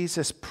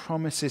 Jesus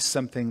promises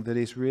something that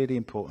is really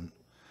important.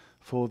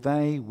 For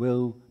they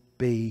will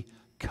be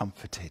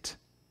comforted.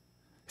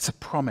 It's a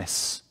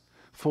promise.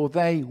 For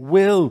they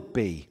will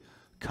be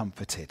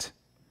comforted.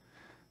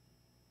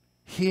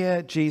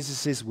 Hear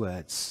Jesus'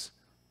 words,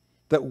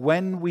 that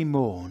when we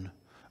mourn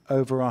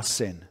over our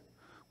sin,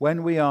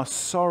 when we are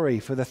sorry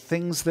for the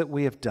things that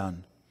we have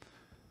done,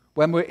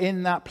 when we're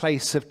in that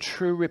place of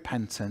true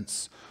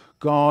repentance,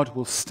 God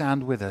will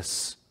stand with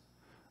us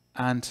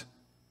and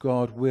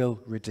God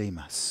will redeem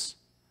us,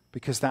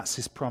 because that's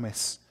his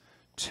promise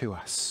to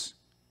us.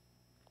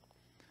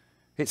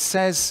 It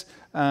says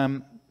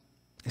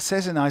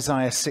in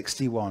Isaiah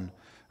 61,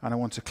 and I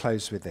want to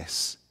close with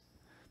this.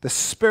 The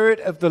Spirit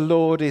of the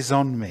Lord is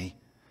on me,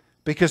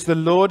 because the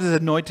Lord has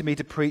anointed me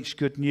to preach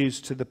good news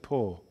to the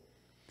poor.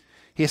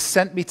 He has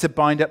sent me to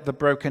bind up the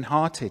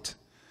brokenhearted,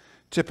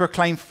 to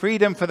proclaim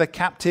freedom for the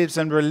captives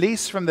and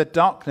release from the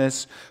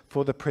darkness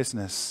for the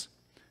prisoners,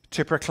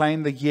 to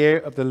proclaim the year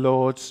of the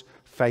Lord's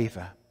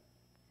favor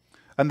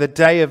and the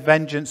day of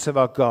vengeance of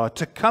our God,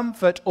 to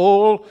comfort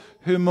all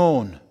who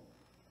mourn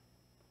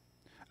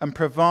and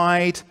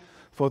provide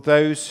for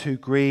those who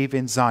grieve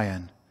in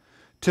Zion,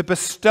 to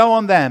bestow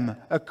on them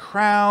a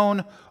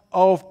crown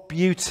of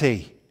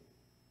beauty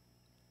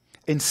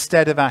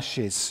instead of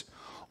ashes,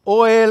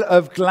 oil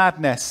of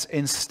gladness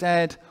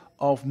instead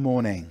of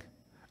mourning,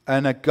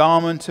 and a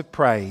garment of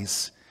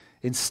praise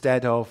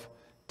instead of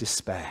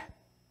despair.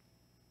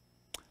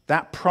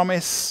 That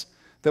promise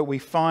that we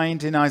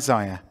find in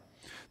Isaiah,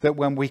 that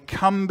when we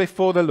come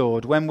before the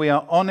Lord, when we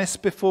are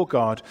honest before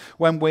God,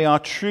 when we are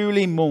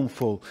truly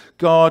mournful,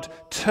 God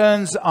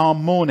turns our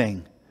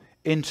mourning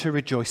into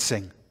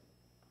rejoicing,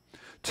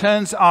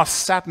 turns our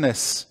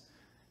sadness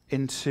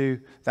into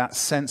that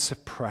sense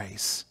of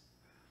praise,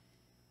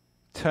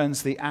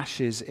 turns the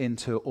ashes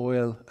into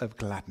oil of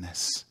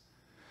gladness.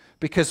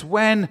 Because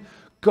when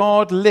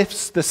God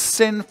lifts the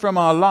sin from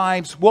our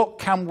lives, what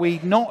can we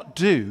not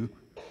do?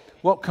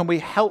 What can we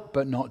help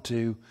but not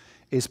do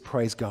is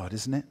praise God,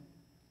 isn't it?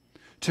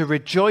 To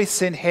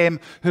rejoice in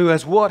him who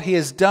has what he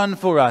has done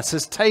for us,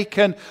 has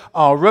taken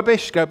our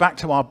rubbish. Go back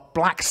to our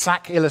black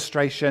sack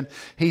illustration.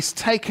 He's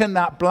taken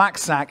that black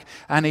sack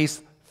and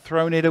he's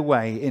thrown it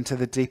away into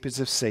the deepest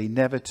of sea,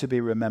 never to be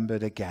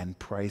remembered again.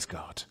 Praise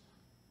God.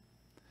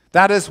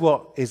 That is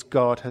what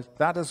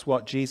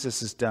Jesus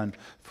has done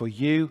for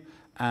you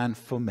and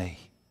for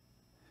me.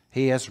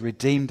 He has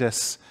redeemed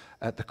us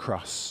at the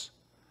cross.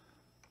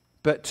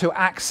 But to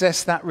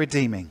access that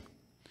redeeming,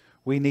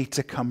 we need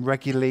to come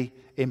regularly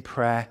in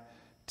prayer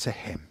to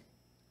him.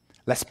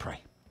 Let's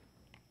pray.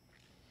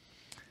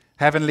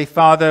 Heavenly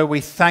Father,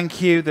 we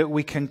thank you that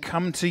we can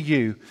come to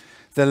you,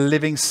 the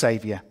living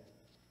Savior.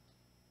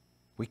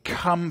 We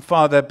come,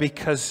 Father,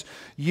 because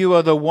you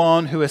are the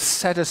one who has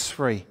set us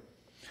free.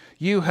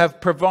 You have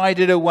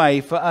provided a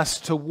way for us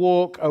to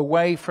walk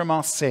away from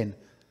our sin,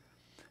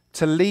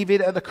 to leave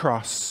it at the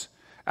cross,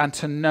 and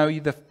to know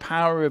the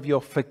power of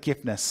your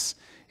forgiveness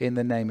in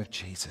the name of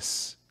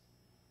Jesus.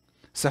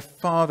 So,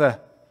 Father,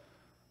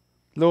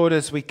 Lord,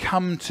 as we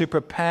come to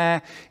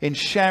prepare in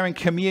sharing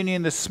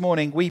communion this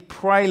morning, we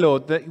pray,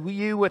 Lord, that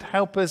you would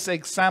help us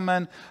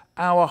examine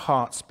our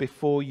hearts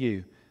before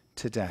you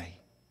today.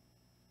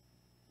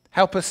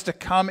 Help us to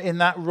come in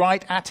that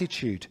right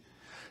attitude,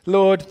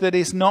 Lord, that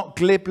is not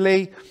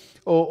glibly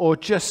or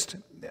just,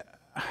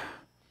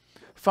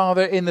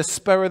 Father, in the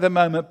spur of the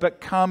moment,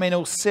 but come in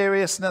all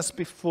seriousness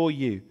before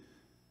you.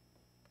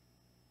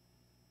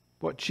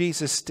 What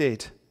Jesus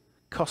did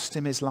cost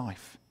him his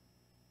life.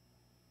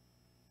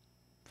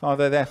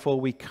 Father, therefore,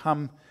 we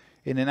come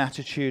in an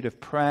attitude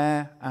of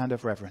prayer and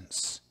of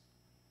reverence.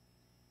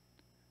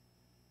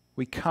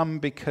 We come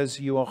because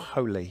you are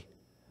holy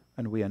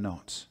and we are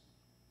not.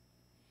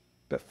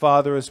 But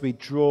Father, as we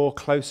draw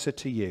closer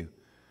to you,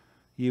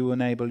 you will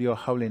enable your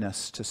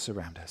holiness to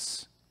surround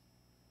us.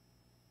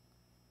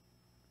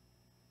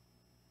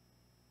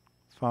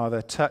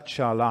 Father, touch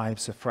our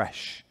lives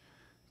afresh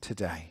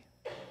today.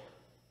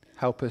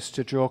 Help us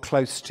to draw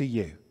close to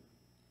you,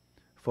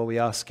 for we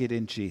ask it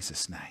in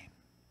Jesus' name.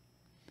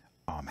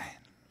 Amen.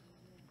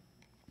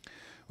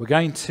 We're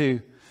going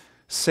to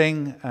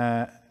sing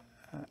a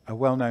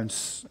well-known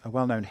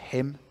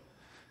hymn.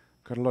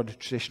 Got a lot of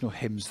traditional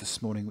hymns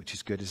this morning, which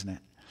is good, isn't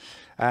it?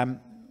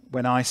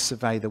 When I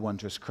survey the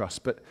wondrous cross.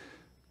 But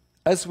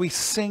as we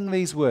sing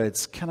these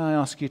words, can I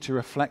ask you to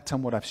reflect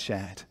on what I've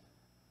shared,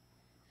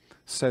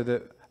 so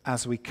that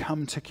as we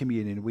come to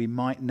communion, we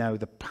might know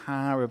the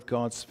power of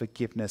God's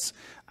forgiveness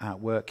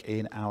at work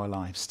in our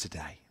lives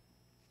today.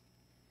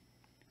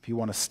 If you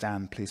want to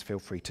stand, please feel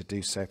free to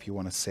do so. If you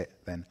want to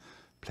sit, then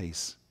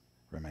please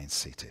remain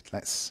seated.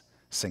 Let's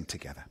sing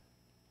together.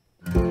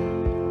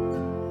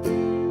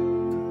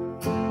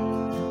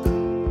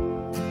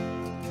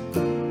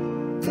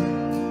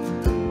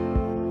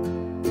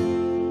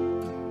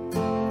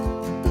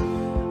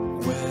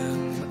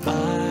 When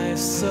I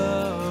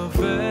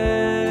survey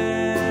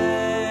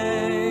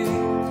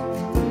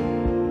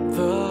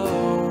the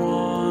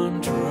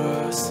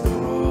wondrous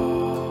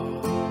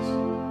cross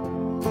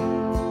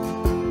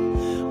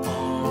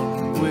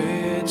on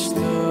which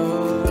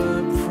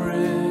the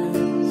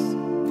Prince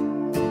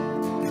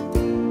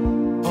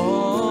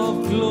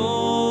of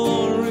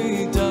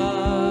Glory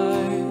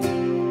died,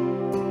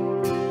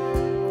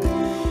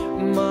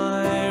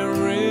 my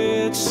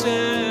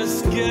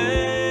richest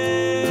gain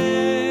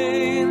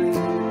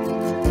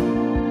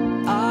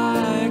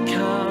I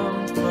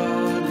count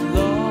but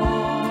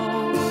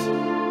loss,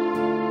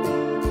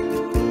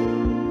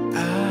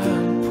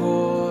 and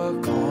pour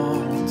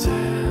content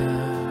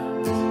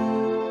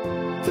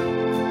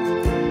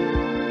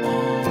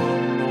on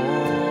all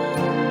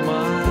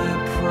my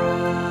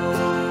pride.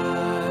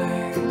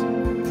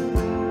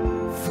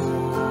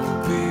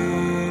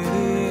 Forbid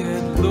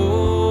it,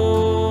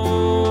 Lord,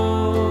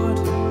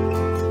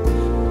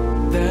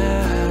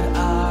 that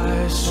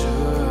I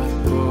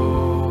should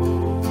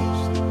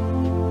boast,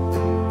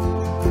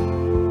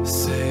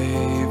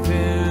 save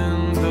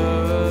in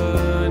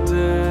the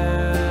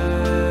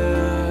death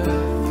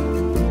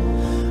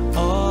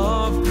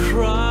of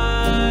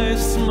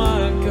Christ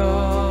my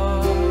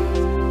God.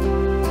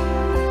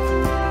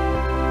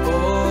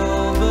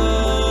 All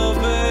the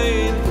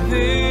vain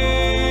things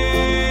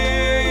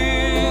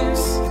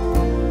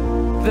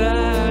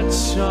that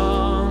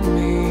charm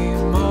me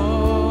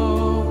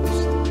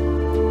most,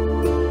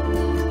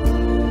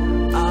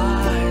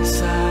 I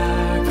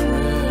sacrifice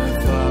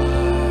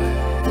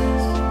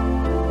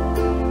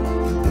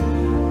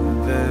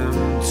them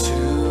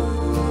to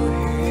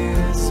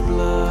his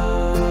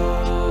blood.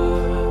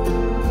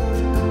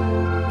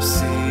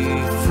 See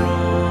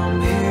from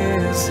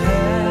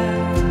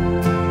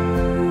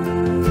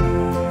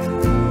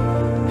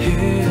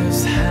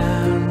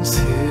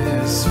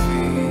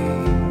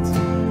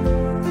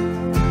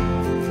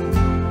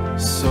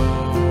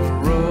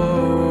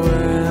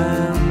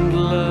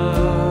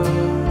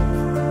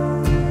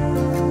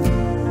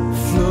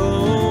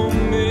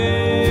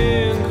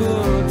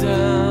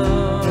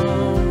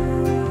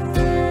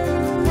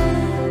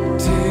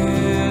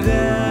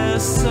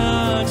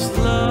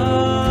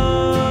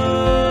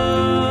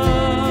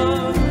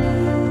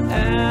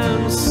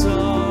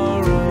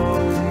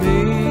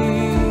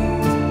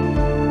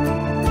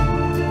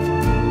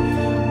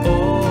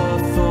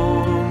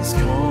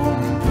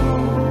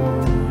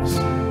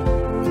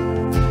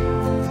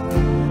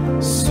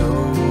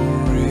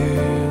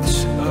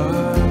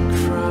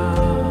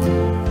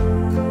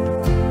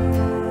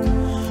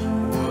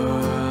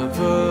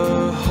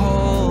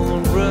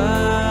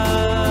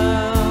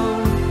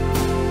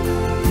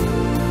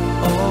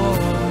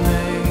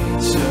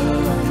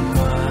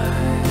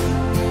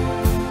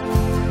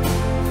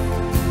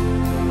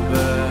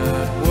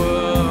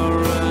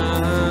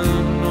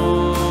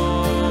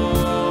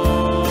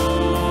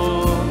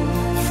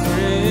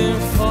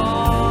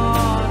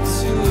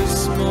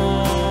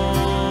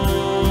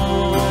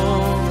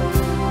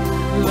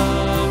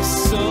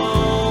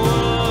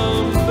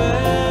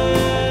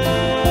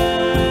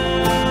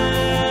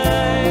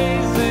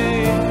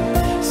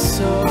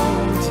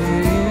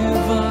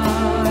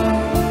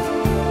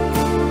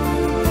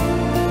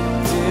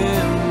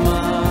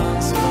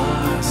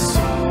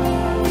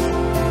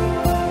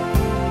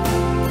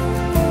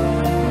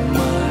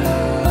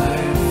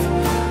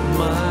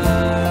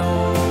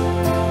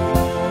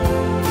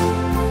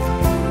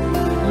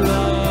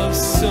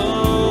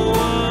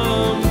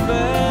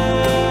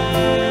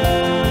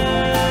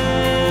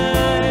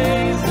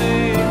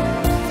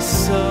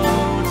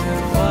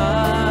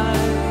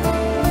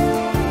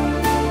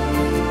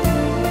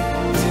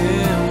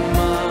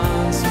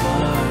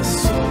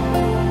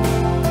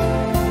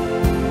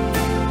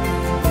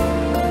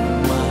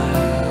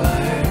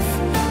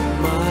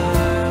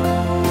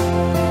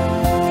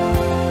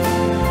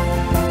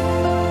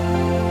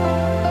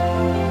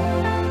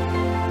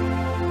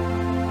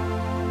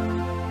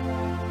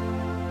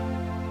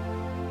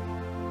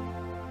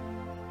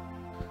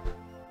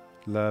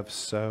love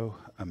so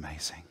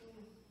amazing,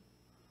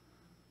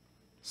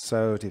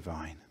 so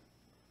divine.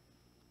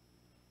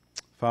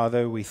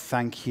 Father, we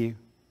thank you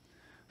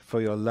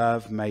for your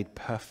love made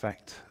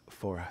perfect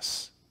for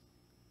us.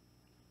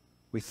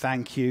 We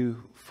thank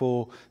you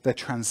for the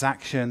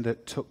transaction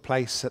that took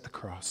place at the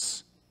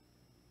cross.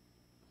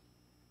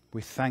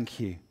 We thank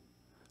you,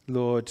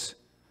 Lord,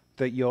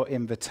 that your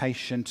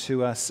invitation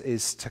to us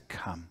is to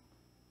come.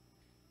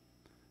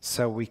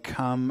 So we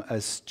come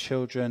as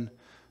children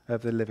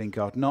of the living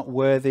God, not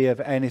worthy of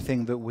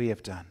anything that we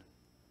have done,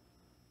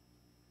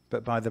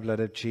 but by the blood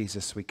of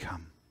Jesus we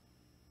come.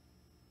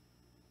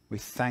 We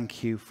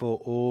thank you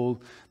for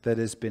all that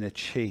has been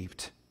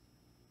achieved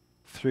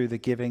through the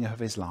giving of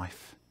his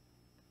life,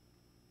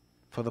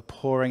 for the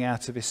pouring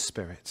out of his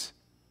Spirit,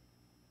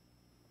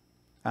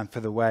 and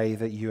for the way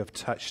that you have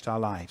touched our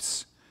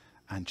lives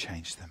and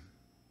changed them.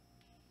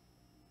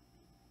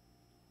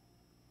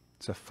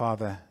 So,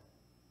 Father,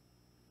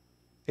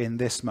 in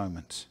this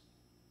moment,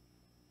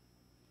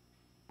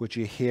 would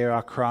you hear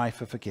our cry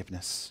for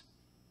forgiveness?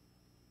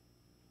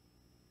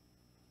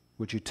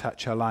 Would you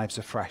touch our lives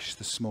afresh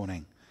this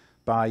morning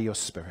by your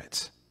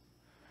Spirit?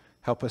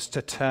 Help us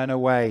to turn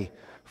away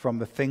from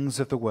the things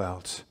of the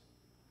world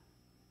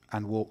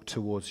and walk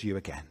towards you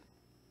again.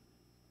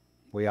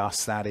 We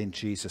ask that in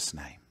Jesus'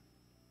 name.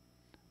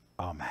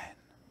 Amen.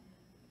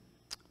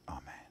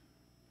 Amen.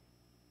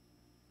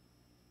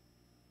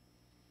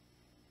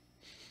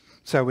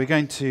 So we're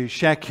going to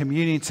share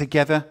communion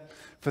together.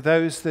 For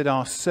those that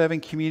are serving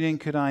communion,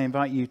 could I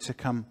invite you to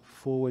come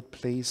forward,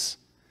 please?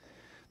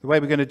 The way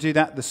we're going to do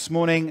that this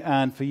morning,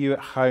 and for you at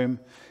home,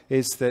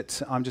 is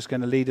that I'm just going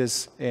to lead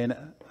us in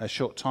a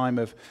short time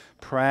of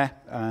prayer,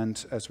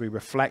 and as we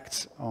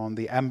reflect on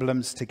the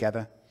emblems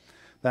together,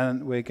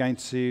 then we're going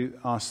to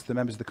ask the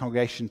members of the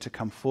congregation to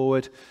come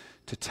forward,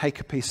 to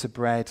take a piece of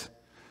bread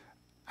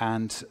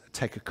and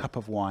take a cup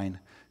of wine,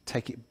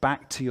 take it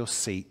back to your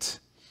seat,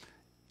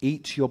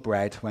 eat your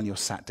bread when you're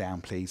sat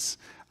down, please,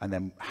 and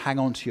then hang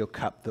on to your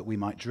cup that we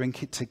might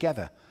drink it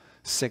together,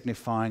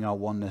 signifying our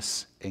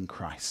oneness in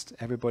Christ.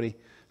 Everybody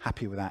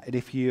happy with that? And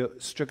if you're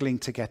struggling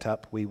to get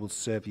up, we will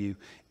serve you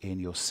in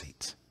your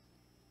seat.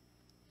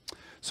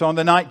 So on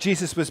the night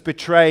Jesus was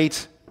betrayed,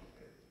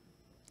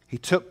 he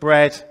took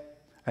bread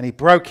and he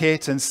broke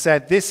it and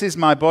said, "This is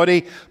my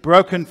body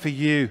broken for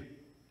you."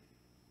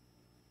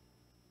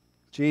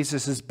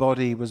 Jesus'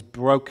 body was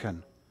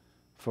broken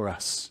for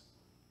us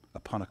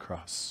upon a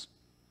cross.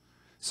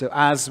 So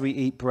as we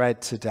eat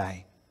bread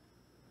today,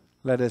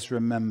 let us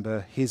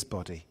remember his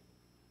body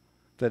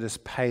that has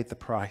paid the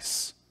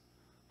price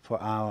for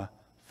our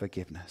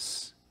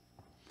forgiveness.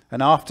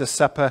 And after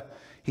supper,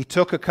 he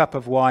took a cup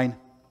of wine,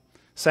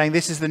 saying,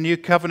 "This is the new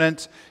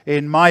covenant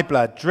in my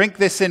blood. Drink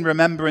this in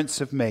remembrance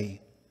of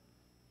me."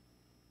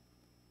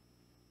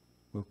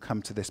 We'll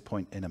come to this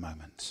point in a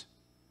moment.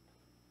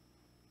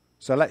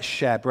 So let's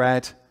share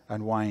bread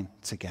and wine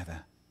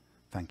together.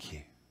 Thank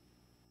you.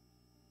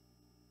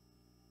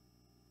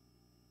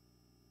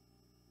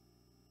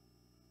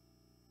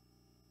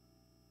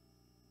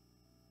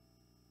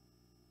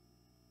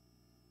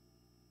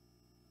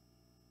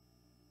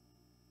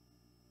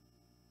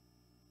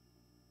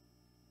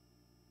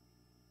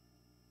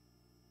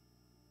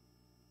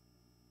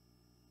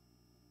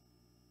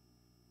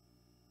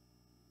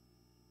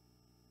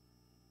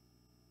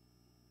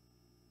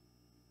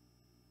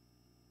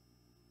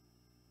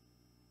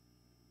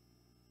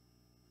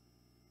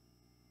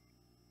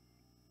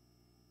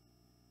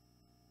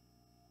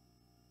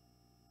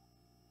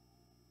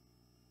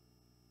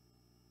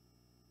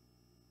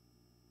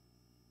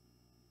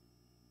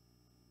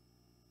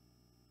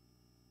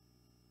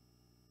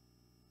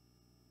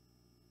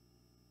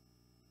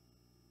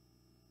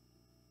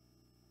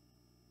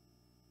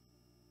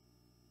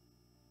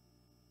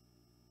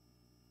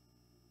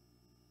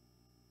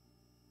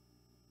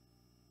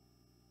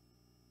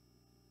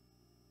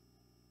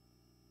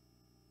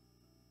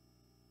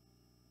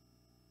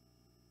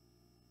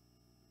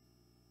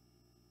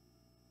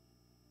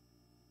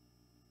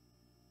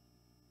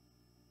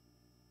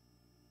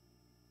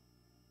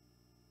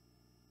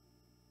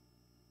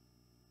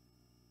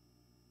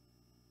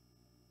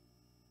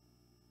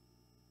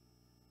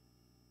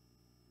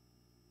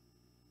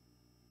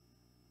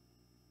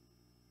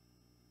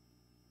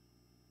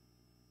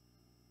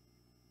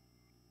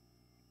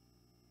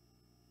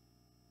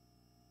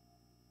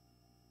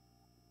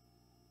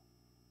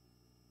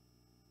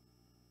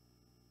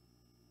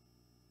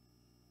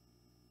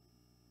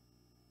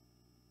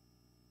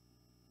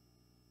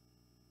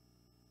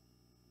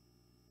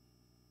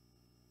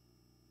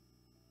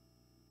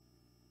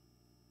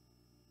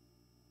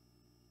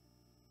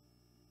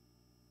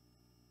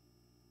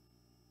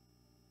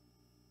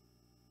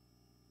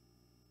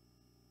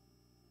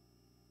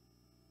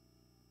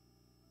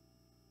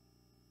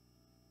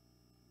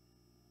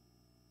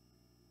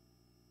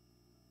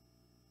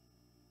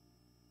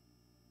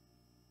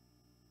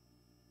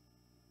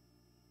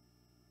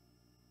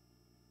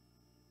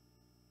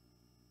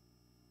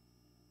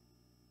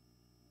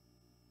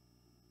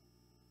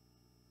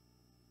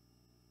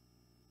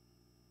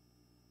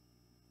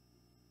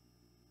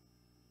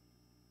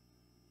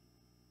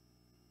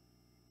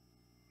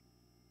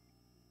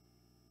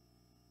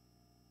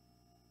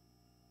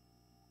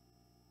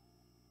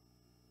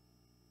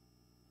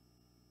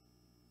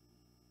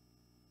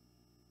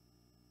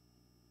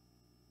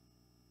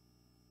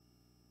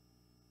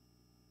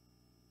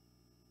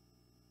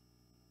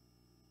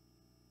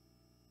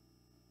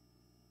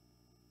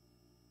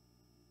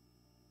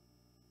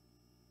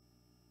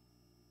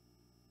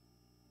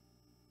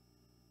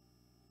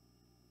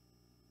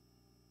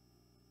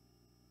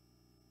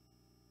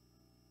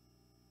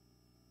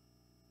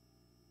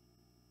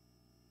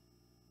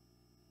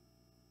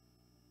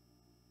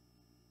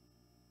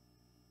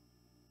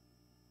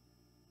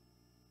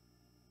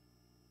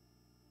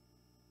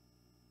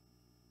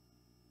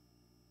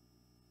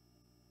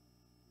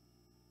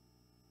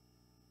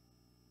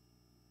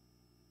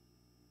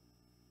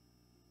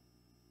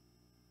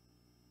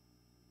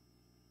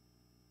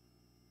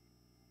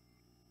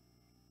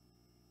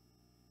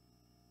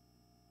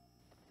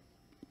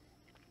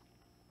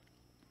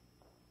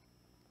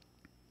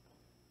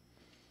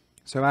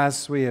 So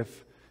as we have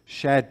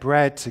shared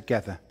bread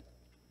together,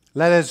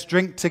 let us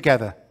drink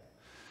together,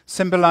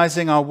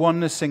 symbolizing our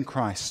oneness in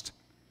Christ.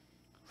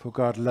 For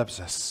God loves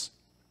us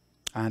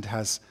and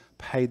has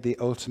paid the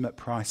ultimate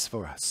price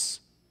for us.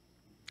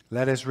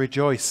 Let us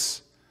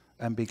rejoice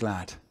and be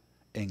glad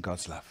in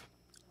God's love.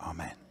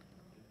 Amen.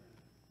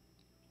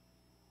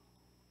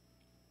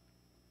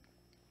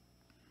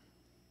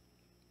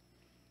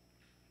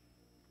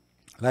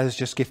 Let us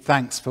just give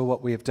thanks for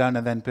what we have done,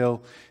 and then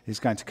Bill is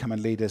going to come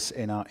and lead us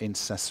in our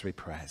intercessory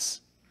prayers.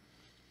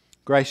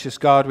 Gracious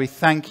God, we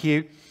thank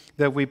you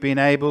that we've been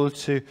able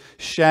to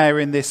share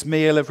in this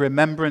meal of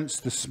remembrance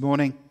this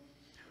morning,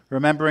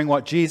 remembering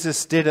what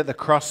Jesus did at the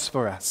cross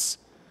for us.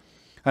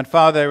 And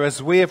Father,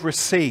 as we have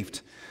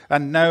received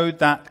and know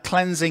that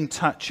cleansing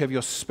touch of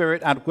your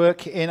Spirit at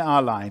work in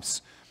our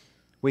lives,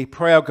 we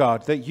pray, O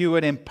God, that you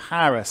would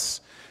empower us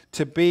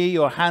to be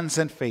your hands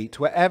and feet,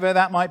 wherever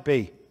that might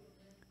be.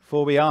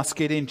 For we ask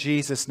it in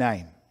Jesus'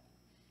 name.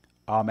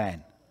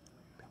 Amen.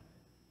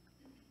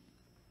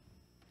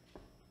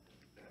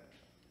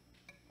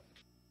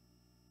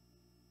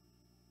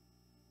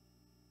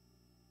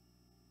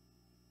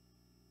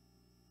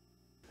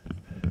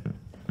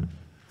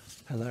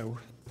 Hello.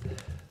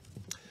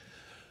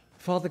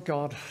 Father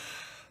God,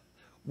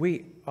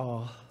 we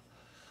are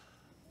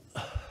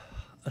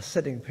a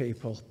sinning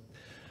people,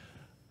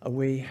 and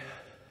we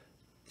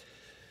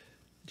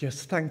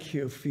just thank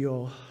you for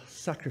your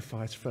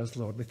sacrifice for us,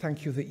 Lord. We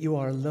thank you that you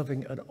are a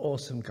loving and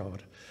awesome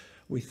God.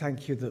 We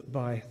thank you that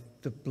by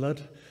the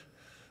blood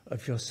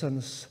of your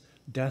Son's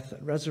death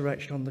and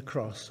resurrection on the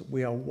cross,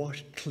 we are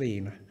washed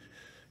clean,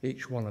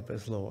 each one of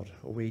us, Lord.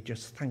 We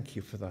just thank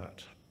you for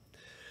that.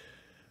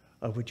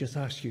 We just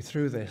ask you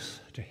through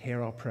this to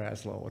hear our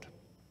prayers, Lord.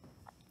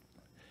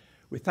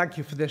 We thank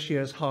you for this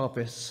year's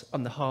harvest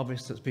and the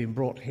harvest that's been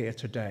brought here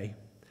today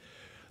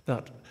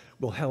that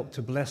will help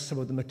to bless some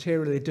of the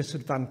materially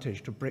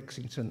disadvantaged of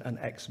Brixington and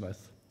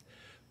Exmouth.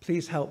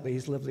 Please help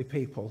these lovely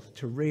people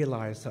to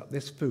realise that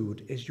this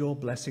food is your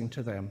blessing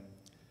to them.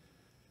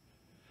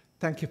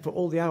 Thank you for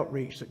all the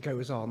outreach that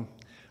goes on,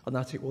 and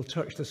that it will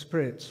touch the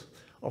spirits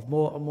of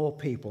more and more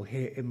people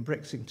here in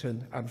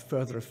Brixington and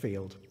further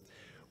afield.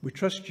 We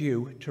trust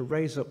you to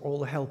raise up all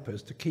the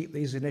helpers to keep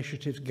these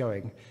initiatives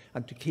going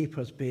and to keep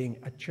us being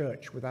a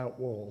church without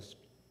walls.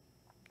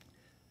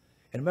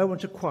 In a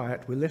moment of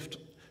quiet, we lift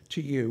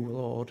to you,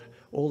 Lord,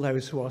 all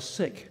those who are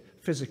sick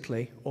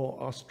physically or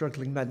are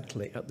struggling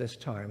mentally at this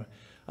time,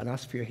 and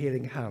ask for your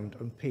healing hand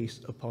and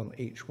peace upon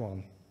each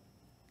one.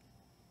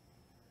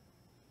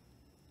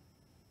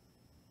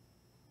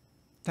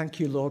 Thank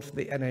you, Lord, for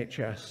the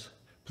NHS.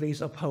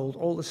 Please uphold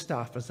all the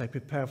staff as they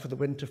prepare for the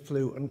winter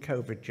flu and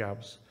COVID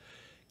jabs.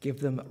 Give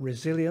them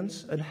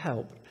resilience and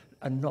help,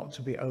 and not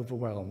to be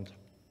overwhelmed.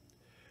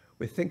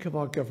 We think of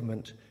our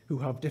government, who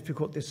have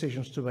difficult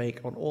decisions to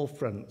make on all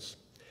fronts.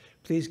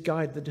 Please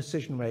guide the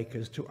decision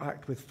makers to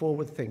act with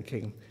forward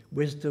thinking,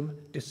 wisdom,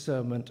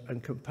 discernment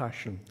and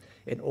compassion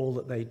in all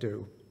that they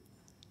do.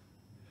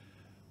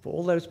 For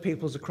all those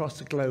peoples across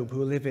the globe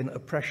who live in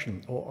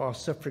oppression or are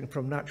suffering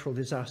from natural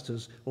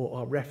disasters or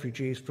are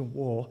refugees from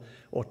war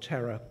or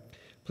terror,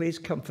 please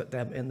comfort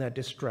them in their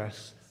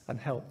distress and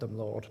help them,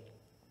 Lord.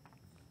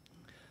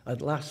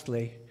 And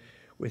lastly,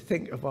 we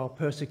think of our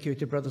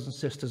persecuted brothers and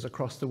sisters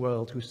across the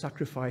world who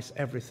sacrifice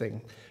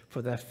everything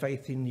for their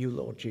faith in you,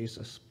 Lord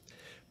Jesus.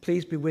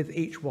 Please be with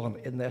each one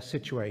in their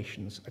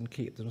situations and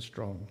keep them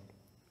strong.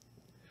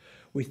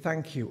 We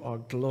thank you, our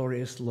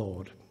glorious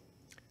Lord.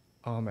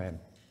 Amen.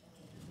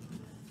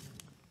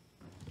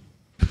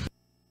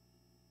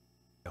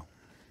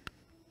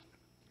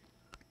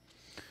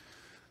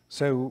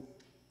 So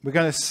we're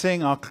going to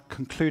sing our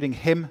concluding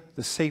hymn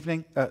this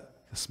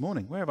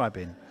morning. Where have I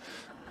been?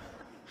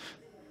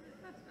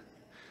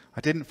 I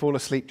didn't fall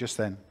asleep just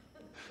then.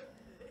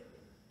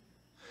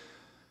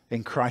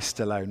 In Christ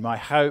alone, my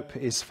hope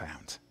is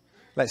found.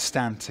 Let's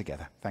stand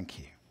together. Thank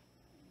you.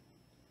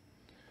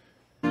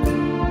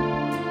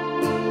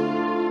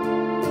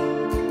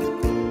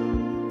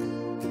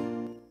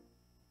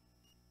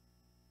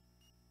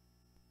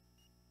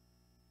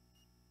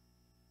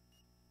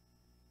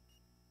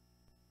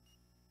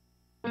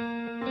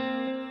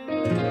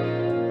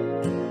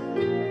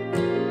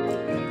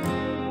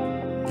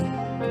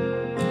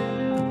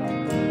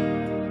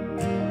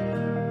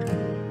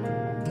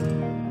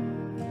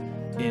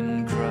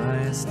 In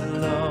Christ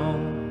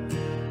alone,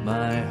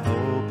 my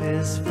hope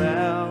is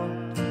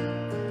found.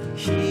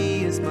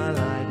 He is my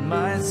light,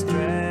 my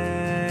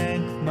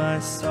strength, my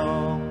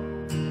song.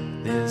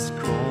 This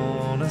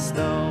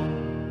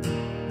cornerstone,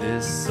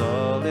 this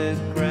solid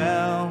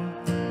ground,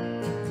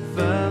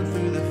 firm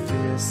through the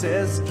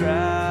fiercest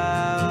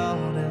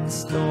drought and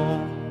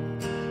storm.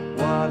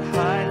 What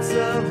heights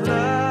of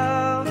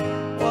love,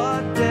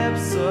 what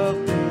depths of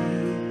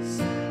peace,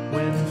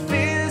 when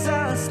fears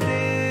are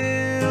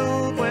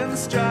still, when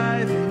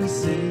striving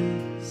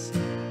cease.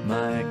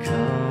 My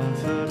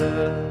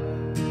comforter,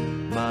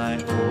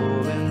 my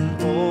all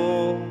in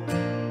all,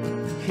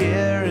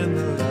 here in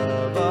the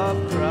love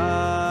of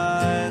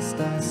Christ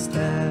I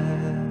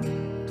stand.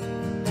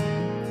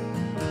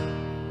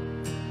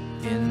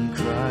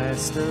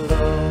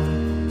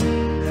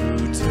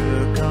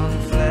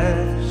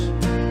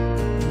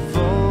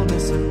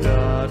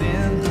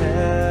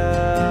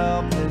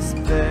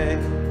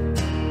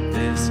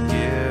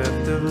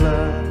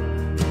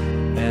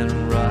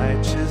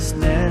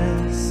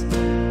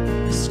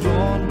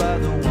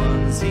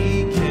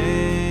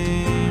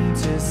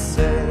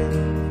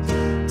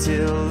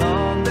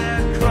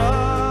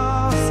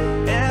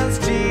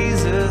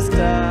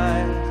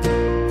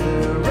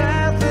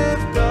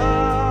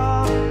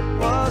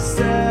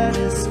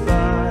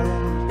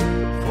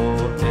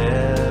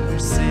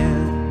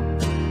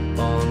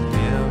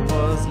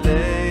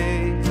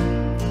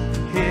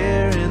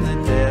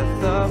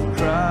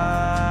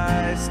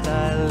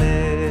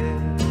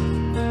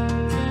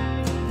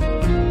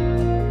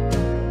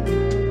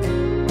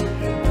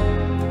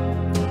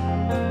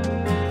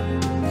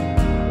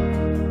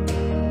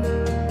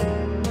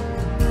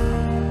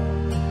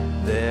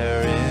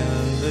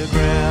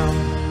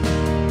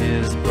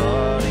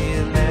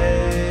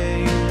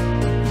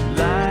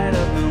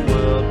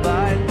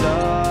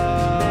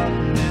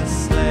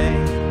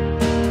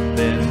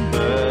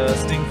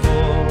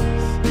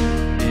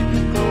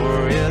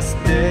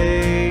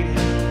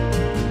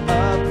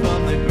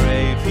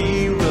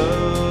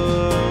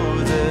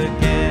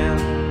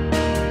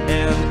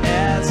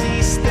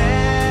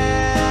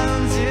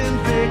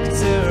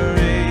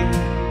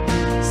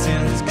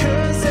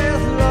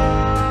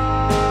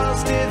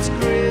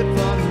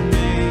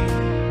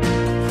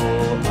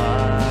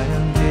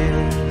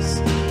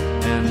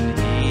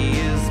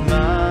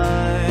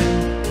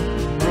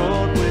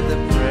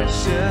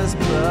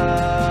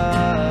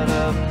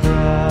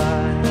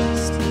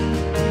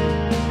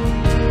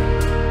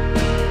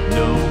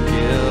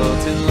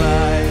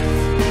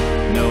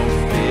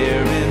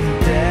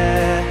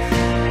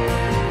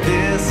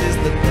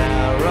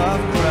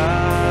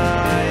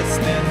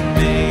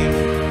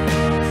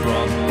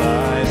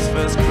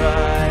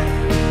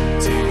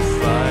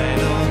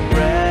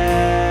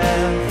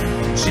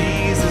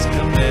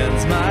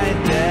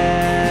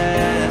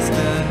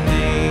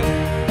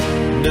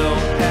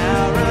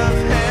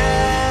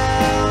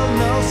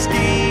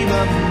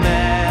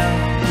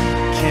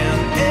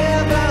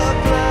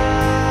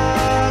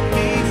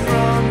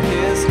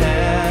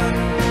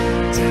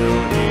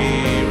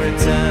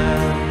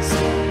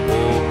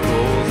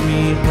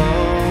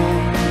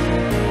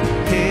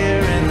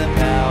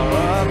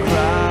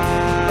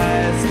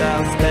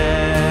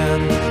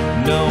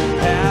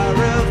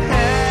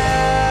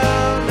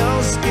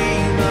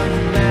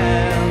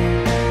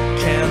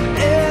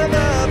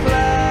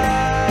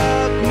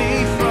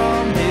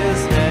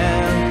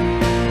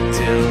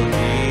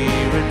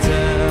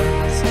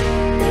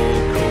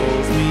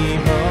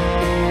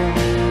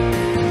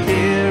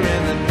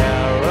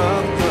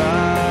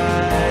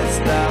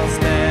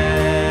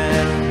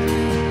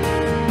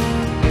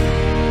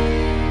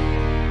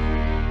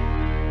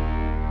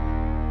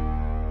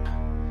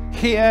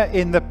 Here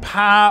in the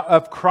power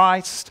of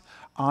Christ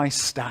I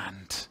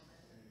stand.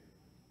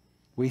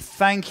 We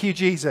thank you,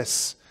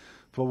 Jesus,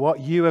 for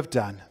what you have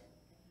done.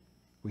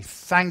 We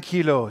thank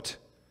you, Lord.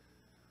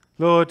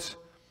 Lord,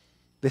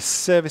 this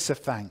service of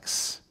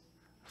thanks,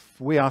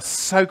 we are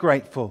so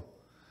grateful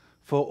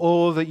for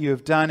all that you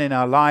have done in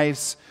our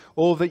lives,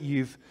 all that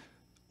you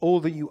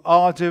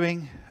are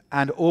doing,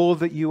 and all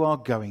that you are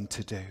going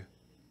to do.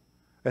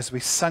 As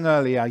we sung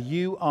earlier,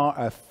 you are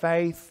a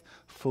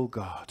faithful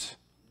God.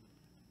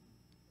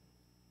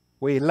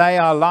 We lay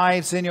our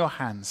lives in your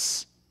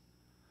hands.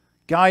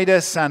 Guide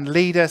us and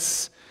lead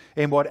us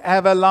in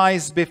whatever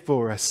lies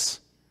before us.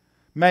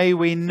 May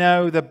we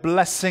know the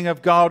blessing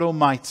of God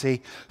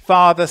Almighty,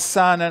 Father,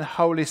 Son, and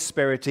Holy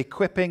Spirit,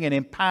 equipping and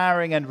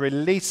empowering and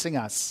releasing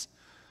us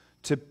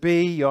to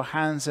be your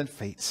hands and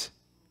feet.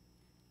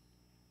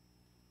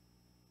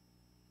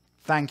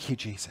 Thank you,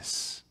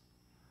 Jesus.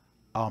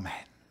 Amen.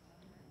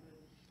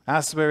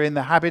 As we're in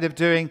the habit of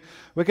doing,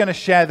 we're going to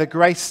share the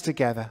grace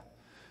together.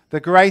 The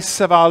grace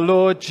of our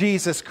Lord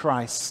Jesus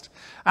Christ,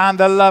 and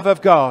the love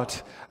of God,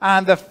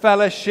 and the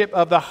fellowship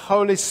of the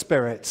Holy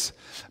Spirit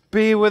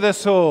be with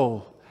us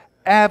all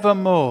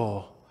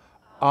evermore.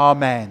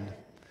 Amen.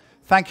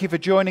 Thank you for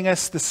joining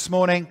us this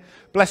morning.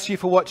 Bless you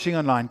for watching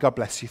online. God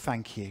bless you.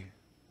 Thank you.